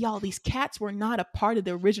crazy is that, y'all, these cats were not a part of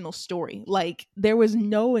the original story. Like there was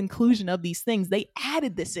no inclusion of these things. They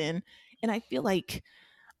added this in. And I feel like,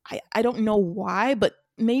 I don't know why, but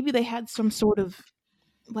maybe they had some sort of,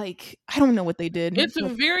 like, I don't know what they did. It's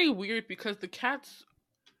very weird because the cats,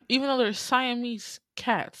 even though they're Siamese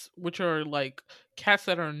cats, which are like cats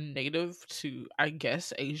that are native to, I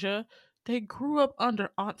guess, Asia, they grew up under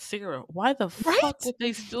Aunt Sarah. Why the fuck would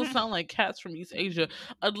they still sound like cats from East Asia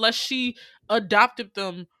unless she adopted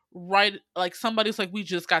them? Right, like somebody's like, we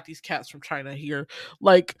just got these cats from China here.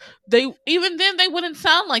 Like they, even then they wouldn't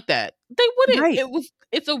sound like that. They wouldn't. Right.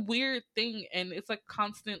 It's a weird thing, and it's like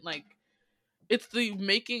constant, like it's the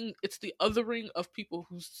othering of people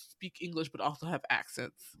who speak English but also have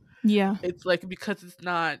accents. Yeah. It's like, because it's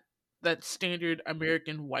not that standard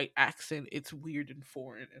American white accent, it's weird and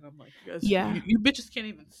foreign. And I'm like, you guys, you bitches can't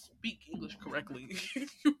even speak English correctly.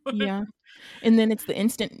 Yeah. And then it's the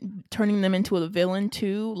instant turning them into a villain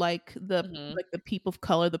too. Like the people of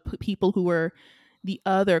color, the people who were the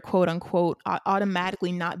other quote unquote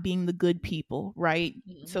automatically not being the good people, right?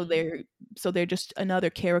 So they're just another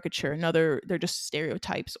caricature, they're just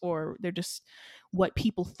stereotypes, or they're just what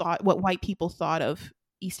white people thought of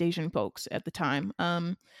East Asian folks at the time.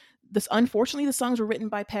 Unfortunately, the songs were written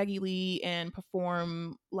by Peggy Lee and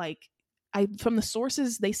perform like, from the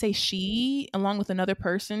sources, they say she, along with another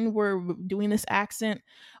person, were doing this accent,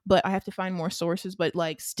 but I have to find more sources. But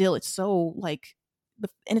like, still, it's so like,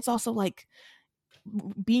 and it's also like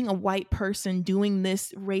being a white person doing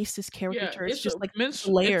this racist caricature. It's just like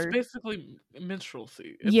layers. It's basically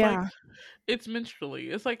minstrelsy. It's minstrelly.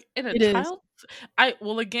 It's like in a child.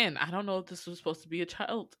 Again, I don't know if this was supposed to be a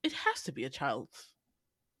child. It has to be a child's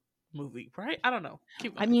movie, right? I don't know.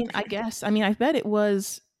 I mean, I guess. I mean, I bet it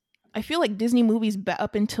was. I feel like Disney movies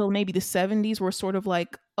up until maybe the 70s were sort of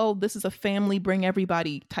like, oh, this is a family, bring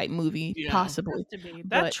everybody type movie, possibly.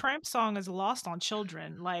 That Tramp song is lost on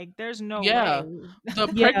children. Like, there's no way. The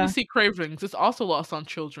pregnancy cravings is also lost on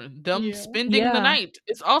children. Them spending the night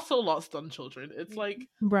is also lost on children. It's like...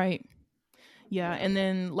 Right. Yeah, and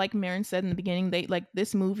then like Maren said in the beginning, they like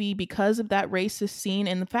this movie, because of that racist scene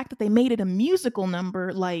and the fact that they made it a musical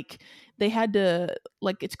number, like they had to,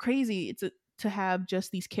 like, it's crazy to have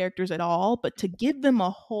just these characters at all, but to give them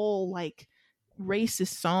a whole like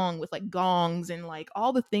racist song with like gongs and like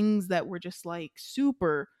all the things that were just like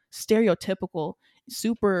super stereotypical,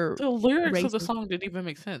 super the lyrics racist. Of the song didn't even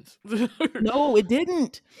make sense. No, it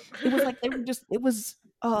didn't. It was like they were just, it was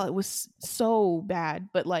so bad.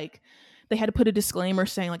 But like they had to put a disclaimer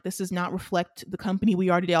saying like, this does not reflect the company we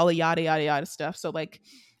are today, all the yada yada yada stuff. So like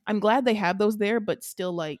I'm glad they have those there, but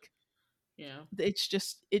still like, yeah, it's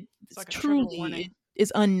just it's like truly it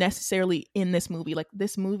is unnecessarily in this movie. Like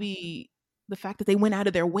this movie, the fact that they went out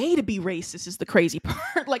of their way to be racist is the crazy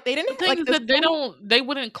part. Like they didn't think that they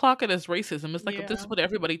wouldn't clock it as racism. It's like, this is what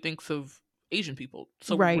everybody thinks of Asian people,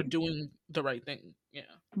 so we're doing the right thing. Yeah,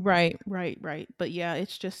 right. But yeah,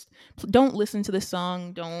 it's just, don't listen to this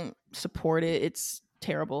song, don't support it. It's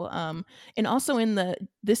terrible. And also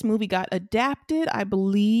this movie got adapted, I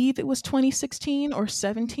believe it was 2016 or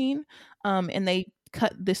 17, and they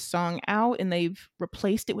cut this song out and they've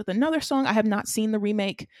replaced it with another song. I have not seen the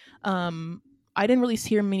remake. I didn't really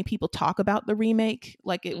hear many people talk about the remake.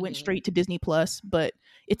 Like it went straight to Disney Plus, but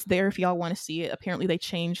it's there if y'all want to see it. Apparently they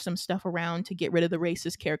changed some stuff around to get rid of the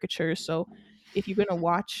racist caricatures. So if you're gonna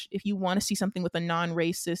watch, if you want to see something with a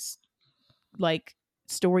non-racist like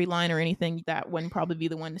storyline or anything, that one probably be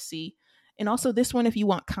the one to see. And also this one if you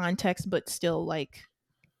want context, but still like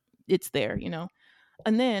it's there, you know.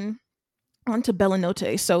 And then on to Bella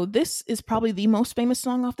Notte. So this is probably the most famous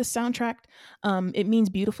song off the soundtrack. It means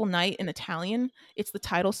beautiful night in Italian. It's the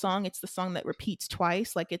title song. It's the song that repeats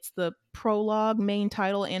twice. Like it's the prologue, main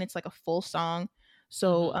title, and it's like a full song.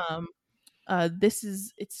 So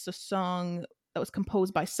it's a song that was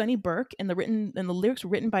composed by Sonny Burke, and the lyrics were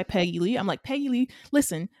written by Peggy Lee. I'm like, Peggy Lee,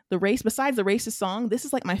 listen, besides the racist song, this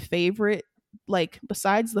is like my favorite. Like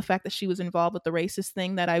besides the fact that she was involved with the racist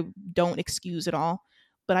thing that I don't excuse at all,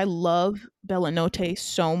 but I love Bella Notte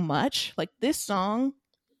so much. Like this song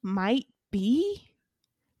might be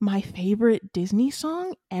my favorite Disney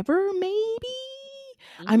song ever, maybe.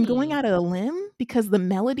 I'm going out of a limb because the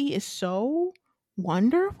melody is so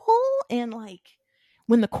wonderful. And like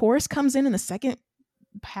when the chorus comes in the second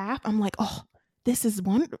half, I'm like, oh, this is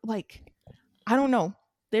like, I don't know.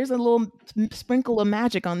 There's a little sprinkle of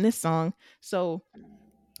magic on this song. So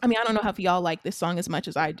I mean, I don't know if y'all like this song as much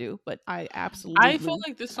as I do, but I absolutely. I feel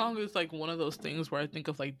like this song is like one of those things where I think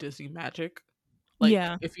of like Disney Magic. Like,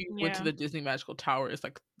 if you went to the Disney Magical Tower, it's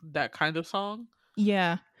like that kind of song.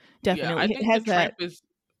 Yeah, definitely. Yeah, I think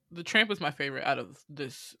the Tramp is my favorite out of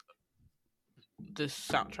this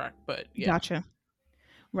soundtrack. But yeah, gotcha.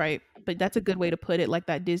 Right, but that's a good way to put it, like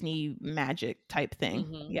that Disney magic type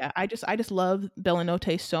thing. Yeah, I just love Bella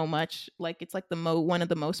Notte so much. Like it's like one of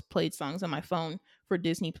the most played songs on my phone for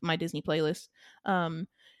my Disney playlist.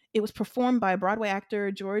 It was performed by Broadway actor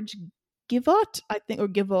George Givot, I think, or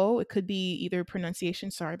Givo. It could be either pronunciation.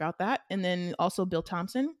 Sorry about that. And then also Bill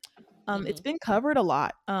Thompson. It's been covered a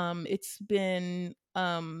lot. It's been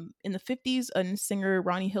in the 50s, a singer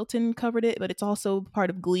Ronnie Hilton covered it, but it's also part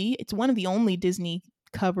of Glee. It's one of the only Disney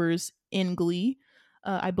covers in Glee.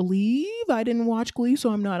 I believe. I didn't watch Glee,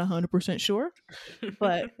 so I'm not 100% sure.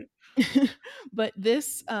 But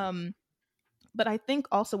but I think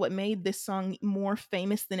also what made this song more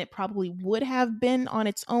famous than it probably would have been on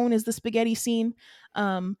its own is the spaghetti scene.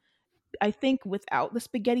 I think without the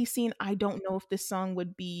spaghetti scene, I don't know if this song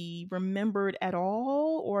would be remembered at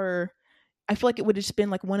all, or I feel like it would have just been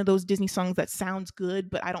like one of those Disney songs that sounds good,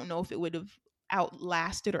 but I don't know if it would have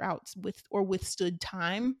outlasted or withstood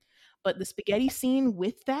time. But the spaghetti scene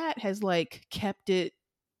with that has like kept it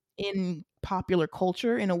in popular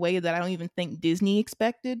culture in a way that I don't even think Disney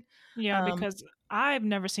expected. Yeah, because I've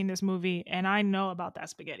never seen this movie and I know about that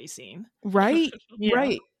spaghetti scene. Right?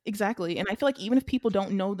 Right. Exactly. And I feel like even if people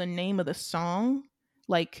don't know the name of the song,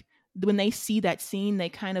 like when they see that scene, they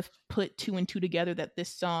kind of put two and two together that this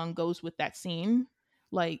song goes with that scene.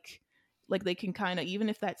 Like they can kind of, even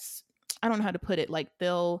if that's, I don't know how to put it, like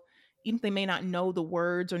even if they may not know the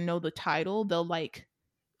words or know the title, they'll like,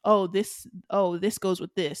 this goes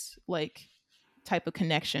with this, like type of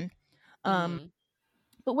connection.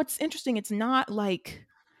 But what's interesting, it's not like,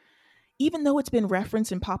 even though it's been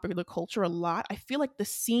referenced in popular culture a lot, I feel like the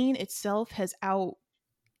scene itself has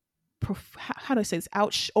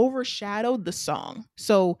overshadowed the song.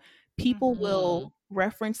 So people will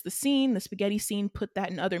reference the scene, the spaghetti scene, put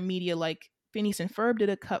that in other media, like Phineas and Ferb did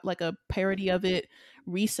a parody of it.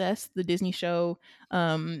 Recess, the Disney show,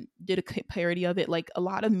 did a parody of it. Like a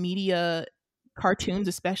lot of media, cartoons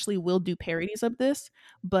especially, will do parodies of this,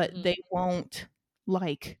 but they won't,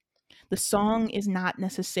 like, the song is not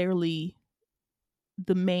necessarily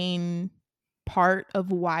the main part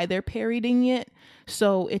of why they're parodying it.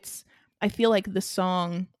 So I feel like the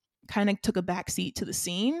song kind of took a backseat to the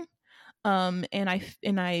scene. And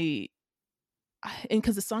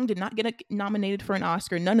because the song did not get nominated for an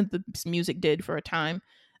Oscar, none of the music did for a time.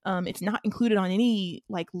 It's not included on any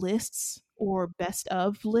like lists or best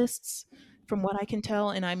of lists, from what I can tell.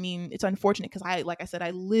 And I mean, it's unfortunate because like I said, I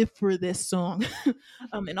live for this song.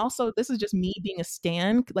 And also, this is just me being a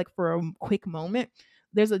stan, like for a quick moment.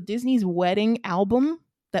 There's a Disney's wedding album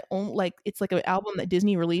that it's like an album that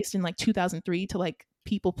Disney released in like 2003 to like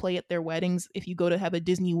people play at their weddings. If you go to have a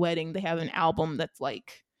Disney wedding, they have an album that's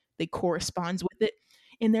like, they corresponds with it.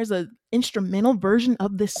 And there's a instrumental version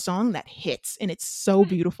of this song that hits, and it's so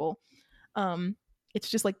beautiful. It's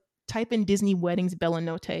just like, type in Disney weddings Bella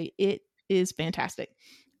Notte. It is fantastic.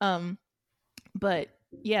 But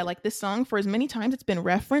yeah, like this song, for as many times it's been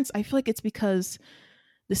referenced, I feel like it's because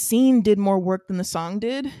the scene did more work than the song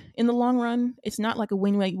did in the long run. It's not like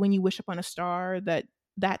When You Wish Upon a Star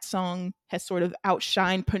that song has sort of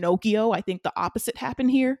outshined Pinocchio. I think the opposite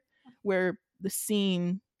happened here, where the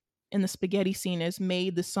scene in the spaghetti scene has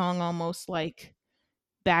made the song almost like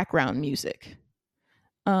background music.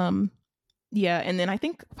 Yeah, and then I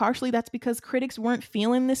think partially that's because critics weren't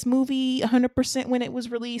feeling this movie 100% when it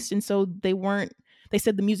was released, and so they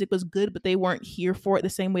said the music was good, but they weren't here for it the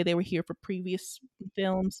same way they were here for previous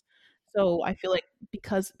films. So I feel like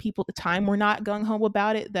because people at the time were not gung-ho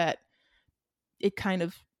about it, that it kind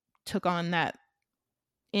of took on that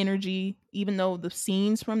energy. Even though the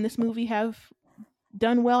scenes from this movie have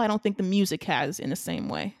done well, I don't think the music has in the same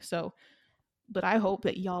way. So, but I hope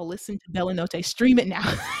that y'all listen to Bella Notte. Stream it now.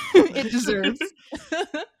 It deserves.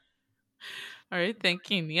 All right, thank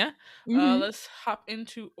you, Nia. Let's hop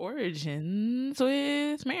into Origins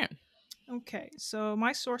with Marian. Okay, so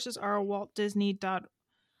my sources are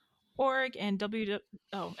waltdisney.org and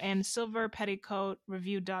and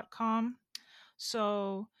silverpetticoatreview.com.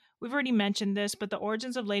 So we've already mentioned this, but the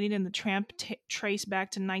origins of Lady and the Tramp trace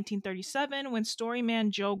back to 1937 when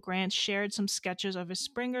storyman Joe Grant shared some sketches of his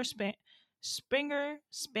Springer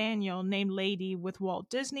Spaniel named Lady with Walt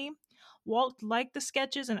Disney. Walt liked the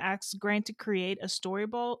sketches and asked Grant to create a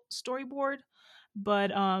storyboard,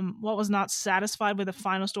 but Walt was not satisfied with the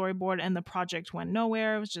final storyboard and the project went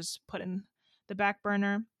nowhere. It was just put in the back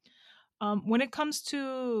burner. When it comes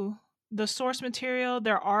to the source material,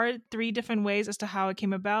 there are 3 different ways as to how it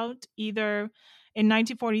came about. Either in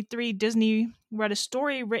 1943, Disney read a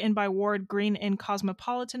story written by Ward Green in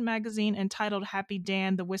Cosmopolitan magazine entitled Happy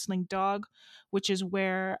Dan, the Whistling Dog, which is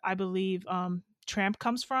where I believe Tramp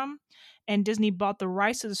comes from. And Disney bought the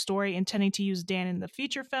rights to the story, intending to use Dan in the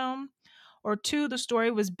feature film. Or 2, the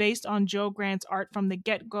story was based on Joe Grant's art from the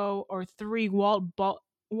get-go. Or 3, Walt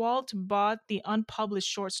bought the unpublished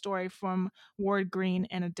short story from Ward Green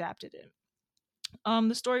and adapted it.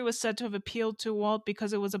 The story was said to have appealed to Walt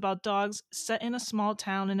because it was about dogs set in a small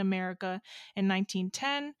town in America in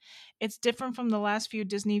 1910. It's different from the last few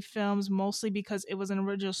Disney films, mostly because it was an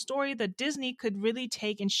original story that Disney could really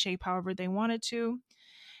take and shape however they wanted to.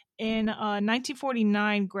 In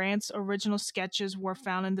 1949, Grant's original sketches were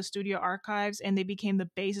found in the studio archives, and they became the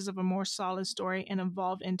basis of a more solid story and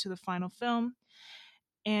evolved into the final film.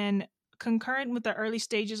 And concurrent with the early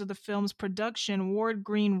stages of the film's production, Ward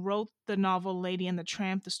Green wrote the novel Lady and the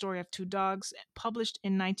Tramp, the story of 2 dogs, published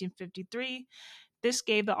in 1953. This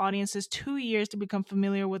gave the audiences 2 years to become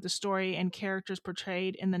familiar with the story and characters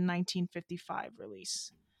portrayed in the 1955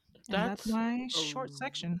 release. That's my short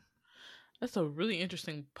section. That's a really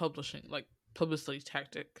interesting publicity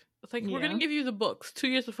tactic. It's like, we're going to give you the books 2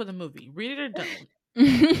 years before the movie. Read it or don't.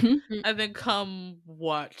 And then come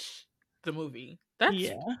watch the movie.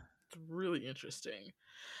 That's really interesting.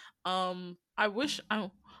 I wish I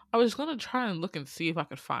was gonna try and look and see if I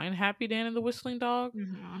could find Happy Dan and the Whistling Dog,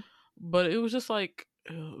 but it was just like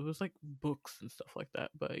it was like books and stuff like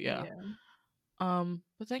that. But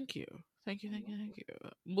but thank you.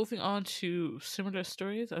 Moving on to similar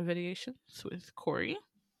stories of ideations with Corey.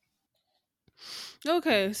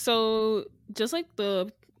 Okay, so just like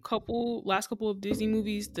the last couple of Disney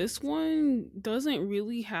movies, this one doesn't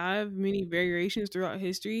really have many variations throughout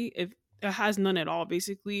history. If it has none at all,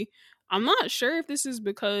 basically. I'm not sure if this is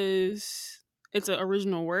because it's an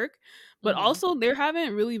original work, but also there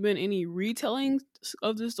haven't really been any retellings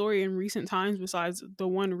of the story in recent times besides the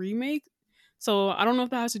one remake. So I don't know if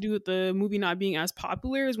that has to do with the movie not being as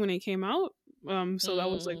popular as when it came out. So that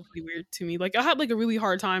was like really weird to me. Like I had like a really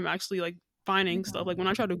hard time actually like finding stuff. Like when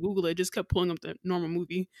I tried to Google it, just kept pulling up the normal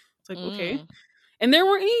movie. It's like okay, and there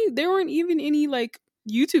weren't even any like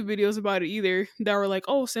YouTube videos about it either that were like,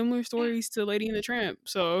 oh, similar stories to Lady and the Tramp.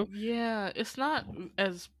 So yeah, it's not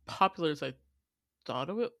as popular as I thought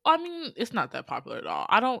of it. I mean, it's not that popular at all.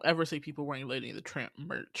 I don't ever see people wearing Lady and the Tramp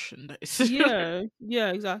merchandise.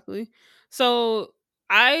 yeah, exactly. So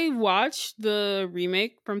I watched the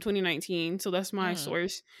remake from 2019, so that's my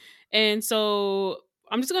source. And so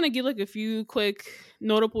I'm just gonna give like a few quick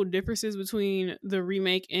notable differences between the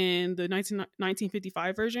remake and the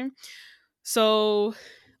 1955 version. So,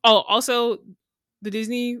 also the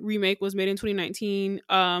Disney remake was made in 2019.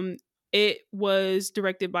 It was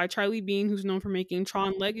directed by Charlie Bean, who's known for making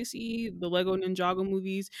Tron Legacy, the Lego Ninjago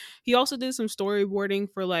movies. He also did some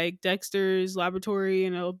storyboarding for like Dexter's Laboratory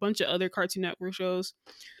and a bunch of other Cartoon Network shows.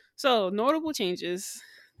 So, notable changes.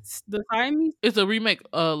 The Siamese. It's a remake,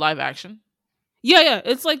 live action. Yeah,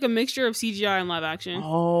 it's like a mixture of CGI and live action.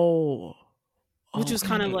 Which was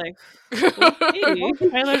kind of like, okay.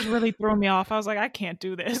 Trailers really threw me off. I was like, I can't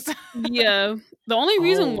do this. Yeah. The only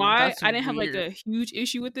reason why I didn't have like a huge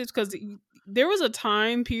issue with this because there was a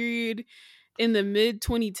time period in the mid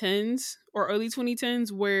 2010s or early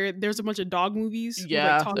 2010s where there's a bunch of dog movies.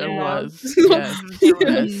 Yeah, like, there was.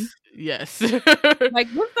 Yes. Yes. Like,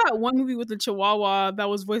 what's that one movie with the Chihuahua that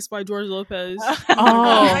was voiced by George Lopez?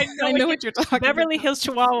 Oh. I know what you're talking about. Beverly Hills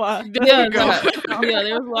Chihuahua. Yeah, There you yeah,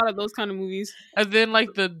 there was a lot of those kind of movies. And then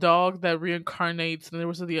like the dog that reincarnates, and there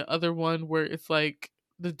was the other one where it's like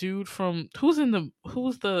the dude from who's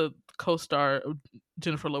the co-star of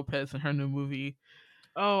Jennifer Lopez in her new movie.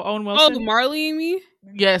 Oh, Owen Oh, Wilson. the Marley and Me.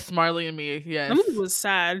 Yes, Marley and Me. Yes. That movie was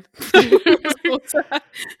sad. It was so sad.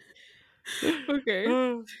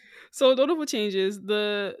 Okay. So notable changes.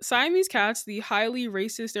 The Siamese cats, the highly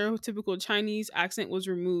racist, stereotypical Chinese accent was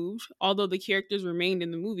removed, although the characters remained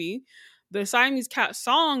in the movie. The Siamese cat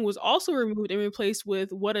song was also removed and replaced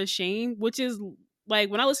with What a Shame, which is like,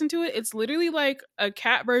 when I listen to it, it's literally like a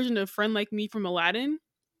cat version of Friend Like Me from Aladdin,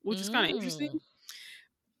 which is kind of interesting.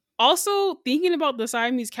 Also, thinking about the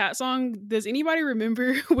Siamese cat song, does anybody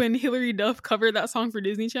remember when Hilary Duff covered that song for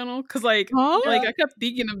Disney Channel? Because like I kept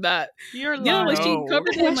thinking of that. You're Yeah, lying. like she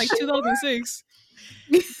covered it in like 2006.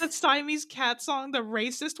 The Siamese cat song, the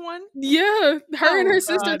racist one. Yeah, her and her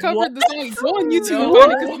sister covered the song. Go on YouTube and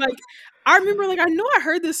find it, because like I remember, like I know I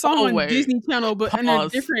heard this song on Disney Channel, but in a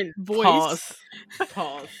different voice.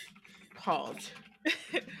 Pause. Hold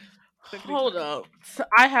up. So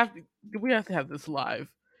we have to have this live.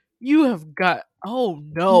 You have got. Oh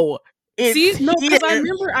no. See, no, because I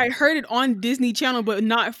remember I heard it on Disney Channel, but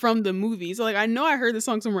not from the movie. So like I know I heard the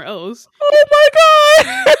song somewhere else. Oh my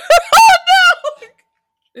god! Oh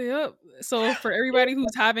no! Yep. So for everybody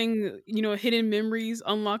who's having, hidden memories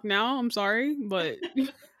unlocked now, I'm sorry, but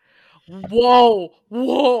whoa!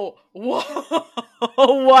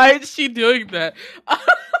 Why is she doing that?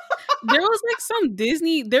 There was like some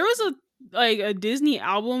Disney. There was a Disney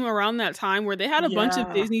album around that time where they had a bunch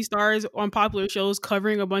of Disney stars on popular shows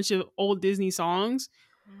covering a bunch of old Disney songs.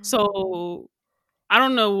 So I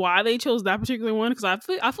don't know why they chose that particular one, because I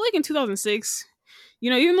feel like in 2006,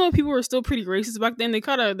 even though people were still pretty racist back then, they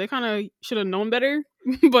kind of should have known better.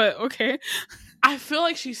 But okay, I feel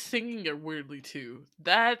like she's singing it weirdly too.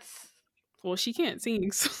 Well, she can't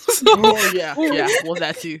sing. So. Oh yeah. Well,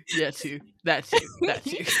 that too. That too.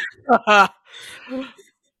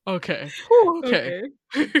 Okay.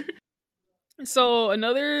 So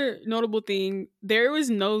another notable thing, there was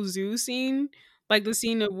no zoo scene, like the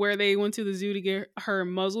scene of where they went to the zoo to get her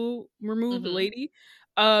muzzle removed, the lady.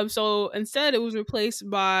 So instead it was replaced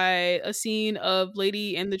by a scene of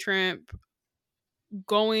Lady and the Tramp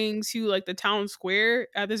going to like the town square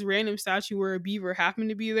at this random statue where a beaver happened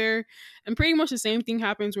to be there, and pretty much the same thing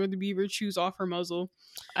happens where the beaver chews off her muzzle.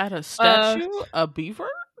 At a statue? A beaver?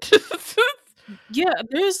 Yeah,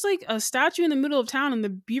 there's like a statue in the middle of town and the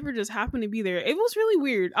beaver just happened to be there. It was really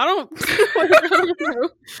weird. I don't know.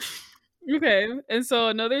 Okay, and so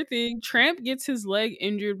another thing, Tramp gets his leg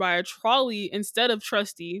injured by a trolley instead of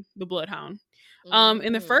Trusty, the bloodhound.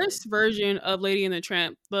 In the first version of Lady and the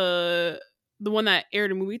Tramp, the one that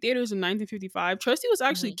aired in movie theaters in 1955, Trusty was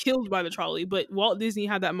actually killed by the trolley, but Walt Disney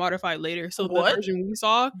had that modified later. So the version we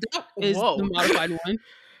saw is the modified one.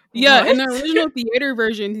 Yeah, in the original theater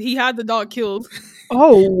version, he had the dog killed.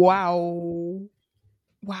 Oh wow!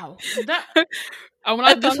 When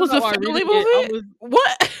I this was a family movie.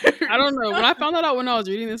 What? I don't know. When I found that out when I was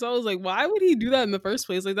reading this, I was like, "Why would he do that in the first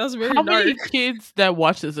place? Like, that's very How dark." many kids that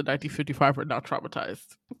watched this in 1955 are not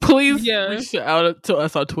traumatized? Please reach out to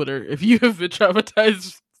us on Twitter if you have been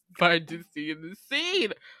traumatized by Disney in this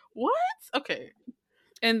scene. What? Okay.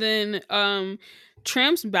 And then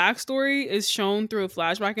Tramp's backstory is shown through a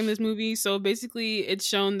flashback in this movie. So basically, it's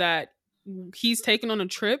shown that he's taken on a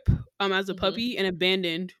trip as a puppy and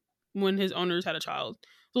abandoned when his owners had a child.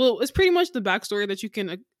 So it's pretty much the backstory that you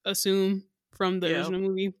can assume from the original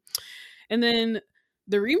movie. And then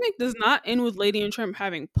the remake does not end with Lady and Tramp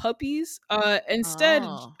having puppies. Instead,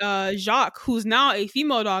 Jacques, who's now a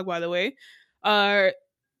female dog, by the way,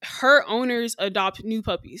 her owners adopt new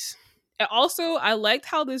puppies. And also, I liked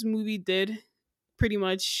how this movie did pretty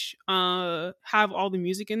much have all the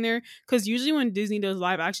music in there, because usually when Disney does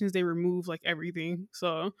live actions, they remove like everything.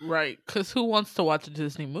 So right, because who wants to watch a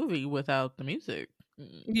Disney movie without the music?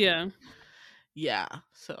 Yeah.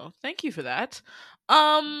 So thank you for that.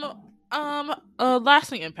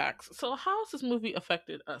 Lasting impacts. So how has this movie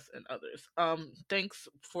affected us and others? Thanks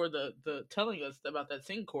for the telling us about that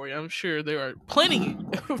scene, Corey. I'm sure there are plenty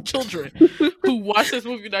of children who watched this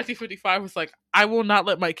movie in 1955 was like, I will not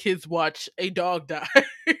let my kids watch a dog die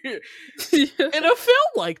in a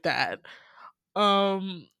film like that.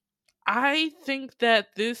 I think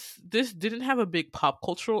that this didn't have a big pop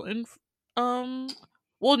cultural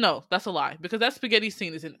well, no, that's a lie, because that spaghetti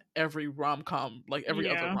scene is in every rom-com, like every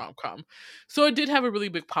other rom-com. So it did have a really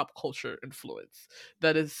big pop culture influence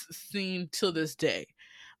that is seen till this day.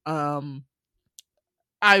 Um,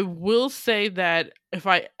 I will say that if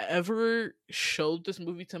I ever showed this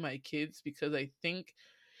movie to my kids, because I think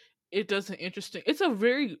it does an interesting, it's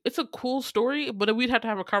a cool story, but we'd have to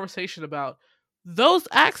have a conversation about those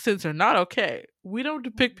accents are not okay. We don't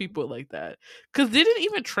depict people like that. Because didn't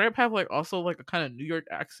even Tramp have like also like a kind of New York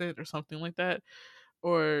accent or something like that?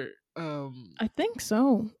 Or I think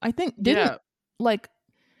so. I think didn't yeah, like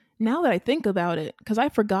now that I think about it, because I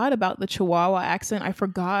forgot about the Chihuahua accent. I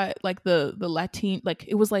forgot like the Latin, like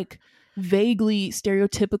it was like vaguely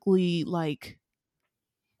stereotypically like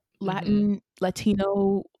hmm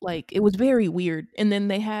Latino, like it was very weird. And then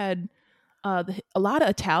they had a lot of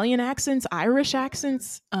Italian accents, Irish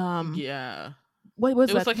accents. yeah. What was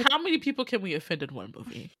It was that? like, how many people can we offend in one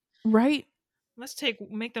movie? Right? Let's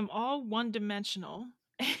make them all one dimensional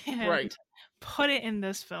Right. and put it in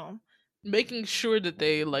this film. Making sure that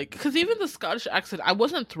they like, because even the Scottish accent, I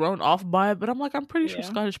wasn't thrown off by it, but I'm like, I'm pretty sure Yeah.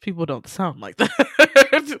 Scottish people don't sound like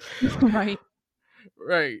that. Right.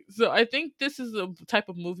 Right. So I think this is a type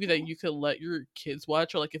of movie that you could let your kids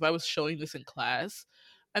watch, or like if I was showing this in class,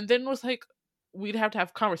 and then was like, we'd have to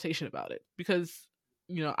have conversation about it because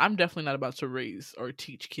I'm definitely not about to raise or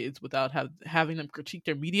teach kids without having them critique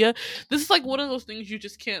their media. This is like one of those things you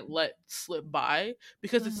just can't let slip by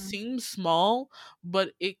because it seems small,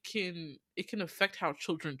 but it can affect how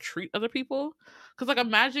children treat other people. Because like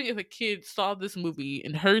imagine if a kid saw this movie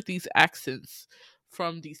and heard these accents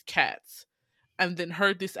from these cats and then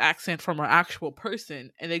heard this accent from an actual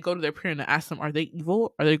person and they go to their parent and ask them, are they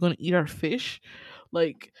evil? Are they going to eat our fish?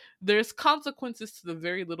 Like, there's consequences to the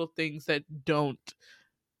very little things that don't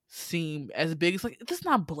seem as big. It's like, it's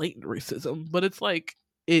not blatant racism, but it's like,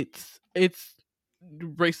 it's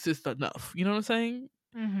racist enough. You know what I'm saying?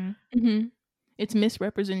 Mm-hmm. It's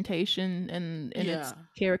misrepresentation and it's Yeah.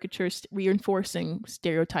 caricatures reinforcing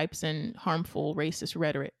stereotypes and harmful racist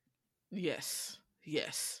rhetoric. Yes.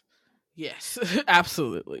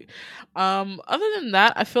 Absolutely. Other than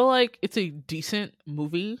that, I feel like it's a decent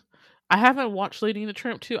movie. I haven't watched Lady and the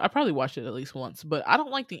Tramp 2. I probably watched it at least once, but I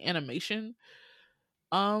don't like the animation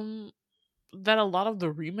um that a lot of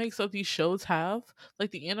the remakes of these shows have.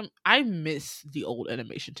 Like I miss the old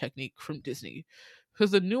animation technique from Disney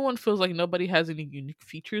because the new one feels like nobody has any unique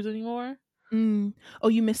features anymore. Oh,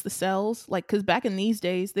 you miss the cells? Like, because back in these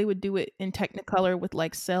days, they would do it in Technicolor with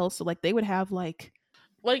like cells. So, like, they would have like,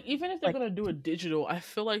 Even if they're gonna do a digital, I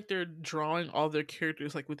feel like they're drawing all their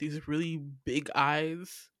characters like with these really big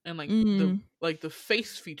eyes and like the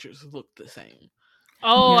face features look the same.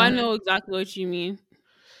 Oh, Yeah. I know exactly what you mean.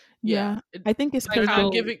 yeah. I think it's they're because not how-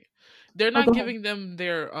 go ahead. giving them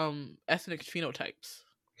their ethnic phenotypes.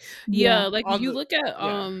 Yeah, like if On you the- look at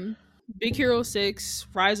yeah. Big Hero 6,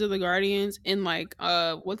 Rise of the Guardians, and like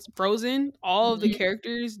what's Frozen, all of the Mhm.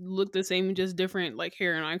 characters look the same, just different like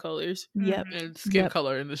hair and eye colors. Yep. And skin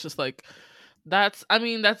color, and it's just like that's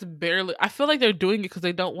barely. I feel like they're doing it because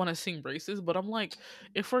they don't want to seem racist, but I'm like,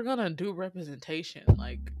 if we're gonna do representation,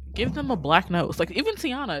 like give them a black nose. Like even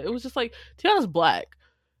Tiana, it was just like Tiana's black,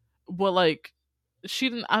 but like she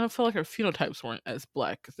didn't. I don't feel like her phenotypes weren't as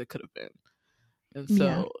black as they could have been, and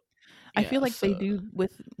Yeah. so I feel like they so- do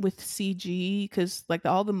with CG because like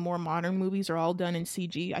all the more modern movies are all done in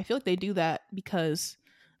CG. I feel like they do that because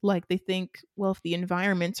like they think, well, if the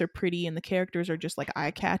environments are pretty and the characters are just like eye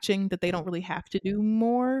catching, that they don't really have to do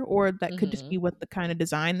more, or that could just be what the kind of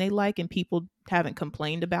design they like, and people haven't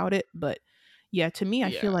complained about it. But yeah, to me, I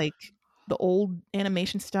feel Yeah. like the old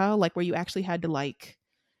animation style, like where you actually had to like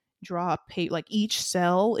draw like each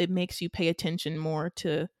cell, it makes you pay attention more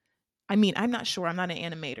to. I mean, I'm not sure. I'm not an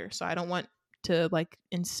animator, so I don't want to like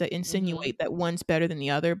insinuate that one's better than the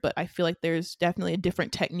other. But I feel like there's definitely a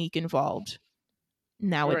different technique involved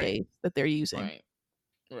nowadays that they're using.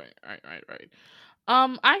 Right.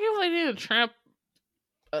 I give Lady and the Tramp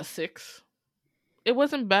a 6. It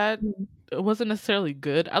wasn't bad. It wasn't necessarily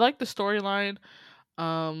good. I like the storyline.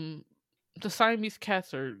 The Siamese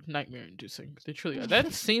cats are nightmare inducing. They truly are.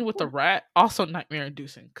 That scene with the rat also nightmare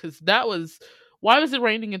inducing because that was why was it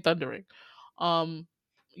raining and thundering?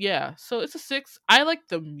 Yeah, so it's a 6. I like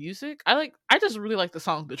the music. I just really like the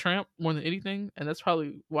song The Tramp more than anything, and that's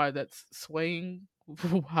probably why that's swaying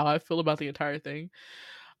how I feel about the entire thing.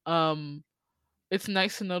 It's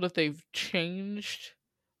nice to know that they've changed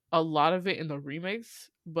a lot of it in the remakes,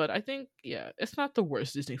 but I think it's not the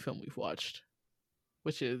worst Disney film we've watched,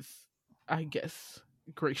 which is, I guess,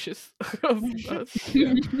 gracious of us.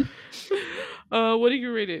 Yeah. What do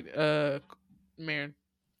you rate it, Maren?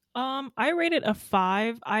 I rated a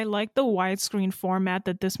 5. I like the widescreen format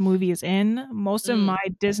that this movie is in. Most of my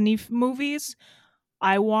Disney movies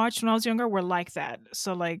I watched when I was younger were like that.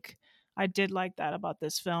 So like I did like that about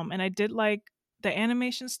this film, and I did like the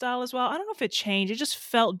animation style as well. I don't know if it changed; it just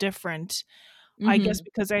felt different. I Mm-hmm. guess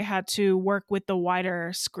because I had to work with the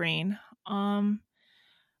wider screen.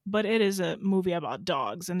 But it is a movie about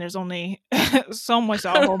dogs, and there's only so much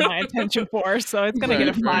I'll hold my attention for, so it's gonna get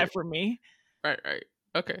a 5 for me. Right.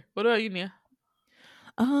 Okay. What about you, Nia?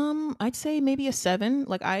 I'd say maybe a 7.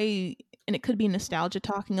 And it could be nostalgia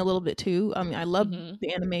talking a little bit too. I mean, I love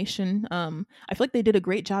the animation. I feel like they did a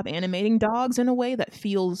great job animating dogs in a way that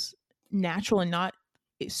feels natural and not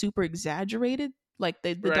super exaggerated. Like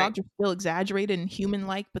the Right. dogs are still exaggerated and human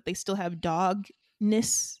like, but they still have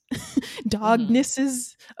dognesses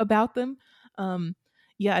about them.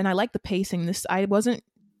 Yeah, and I like the pacing.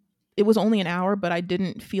 It was only an hour, but I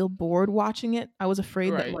didn't feel bored watching it. I was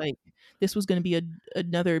afraid that Right. like this was going to be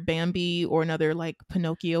another Bambi or another like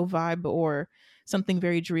Pinocchio vibe or something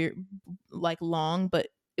very like long, but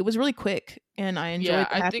it was really quick and I enjoyed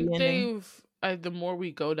the I happy think ending. the more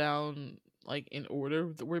we go down like in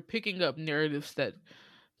order, we're picking up narratives that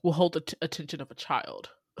will hold the attention of a child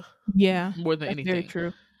Yeah, more than that's anything. very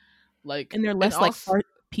true. Like, And they're less like art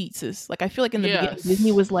pizzas. Like I feel like in the beginning Yes.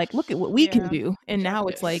 Disney was like, look at what we can Yeah. do, and now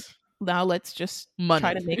it's like, Yes. now let's just Money.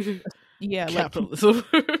 try to make like Capitalism.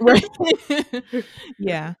 right.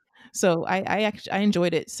 Yeah. So I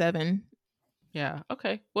enjoyed it. 7. Yeah.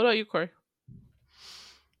 Okay. What about you, Corey?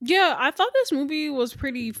 Yeah, I thought this movie was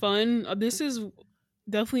pretty fun. This is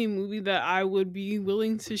definitely a movie that I would be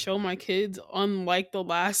willing to show my kids, unlike the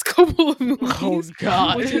last couple of movies. Oh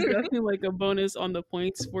God. Which is definitely like a bonus on the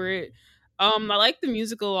points for it. I like the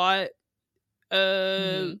music a lot.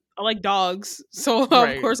 I like dogs, so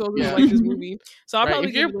Right. of course I'll Yeah. like this movie. So I'll Right, probably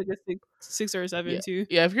if give you're- it like a 6 or a 7 too.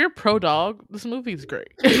 Yeah, if you're pro dog, this movie's great.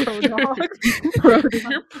 Pro dog. If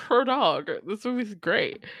you're pro dog, this movie's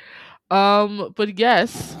great. But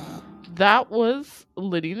yes, that was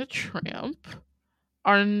Lady and the Tramp.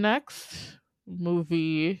 Our next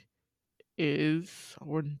movie is,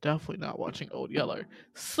 we're definitely not watching Old Yeller,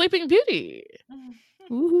 Sleeping Beauty.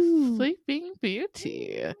 Ooh. Sleeping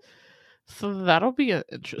Beauty. So that'll be an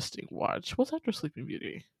interesting watch. What's after Sleeping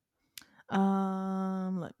Beauty?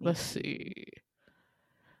 Let's see.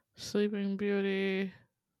 Sleeping Beauty.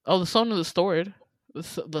 Oh, The Stone and the Sword. The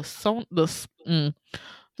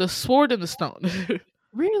Sword and the Stone.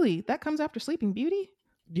 Really? That comes after Sleeping Beauty?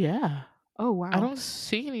 Yeah. Oh wow. I don't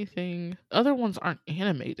see anything. Other ones aren't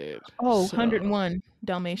animated. Oh, so- 101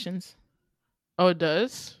 Dalmatians. Oh, it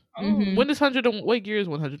does? Mhm. When is 101? What year is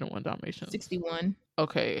 101 Dalmatians? 61.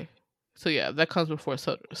 Okay. So yeah, that comes before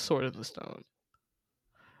Sword in the Stone.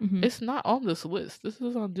 Mhm. It's not on this list. This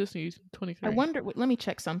is on Disney 23. I wonder. Let me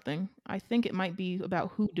check something. I think it might be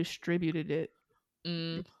about who distributed it.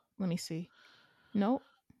 Let me see. Nope,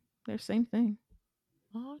 they're same thing.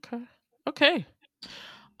 Okay.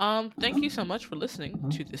 Thank you so much for listening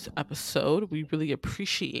to this episode. We really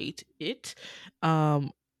appreciate it.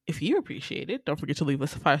 If you appreciate it, don't forget to leave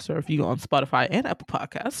us a 5-star review on Spotify and Apple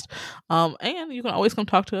Podcast. And you can always come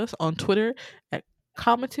talk to us on Twitter at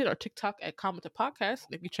Commented or TikTok at Commented Podcast.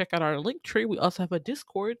 And if you check out our link tree, we also have a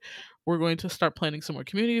Discord. We're going to start planning some more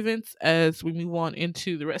community events as we move on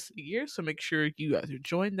into the rest of the year. So make sure you either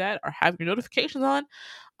join that or have your notifications on.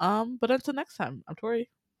 But until next time, I'm Tori.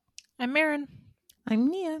 I'm Marin. I'm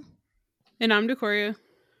Nia. And I'm Decoria.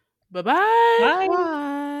 Bye-bye.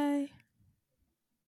 Bye.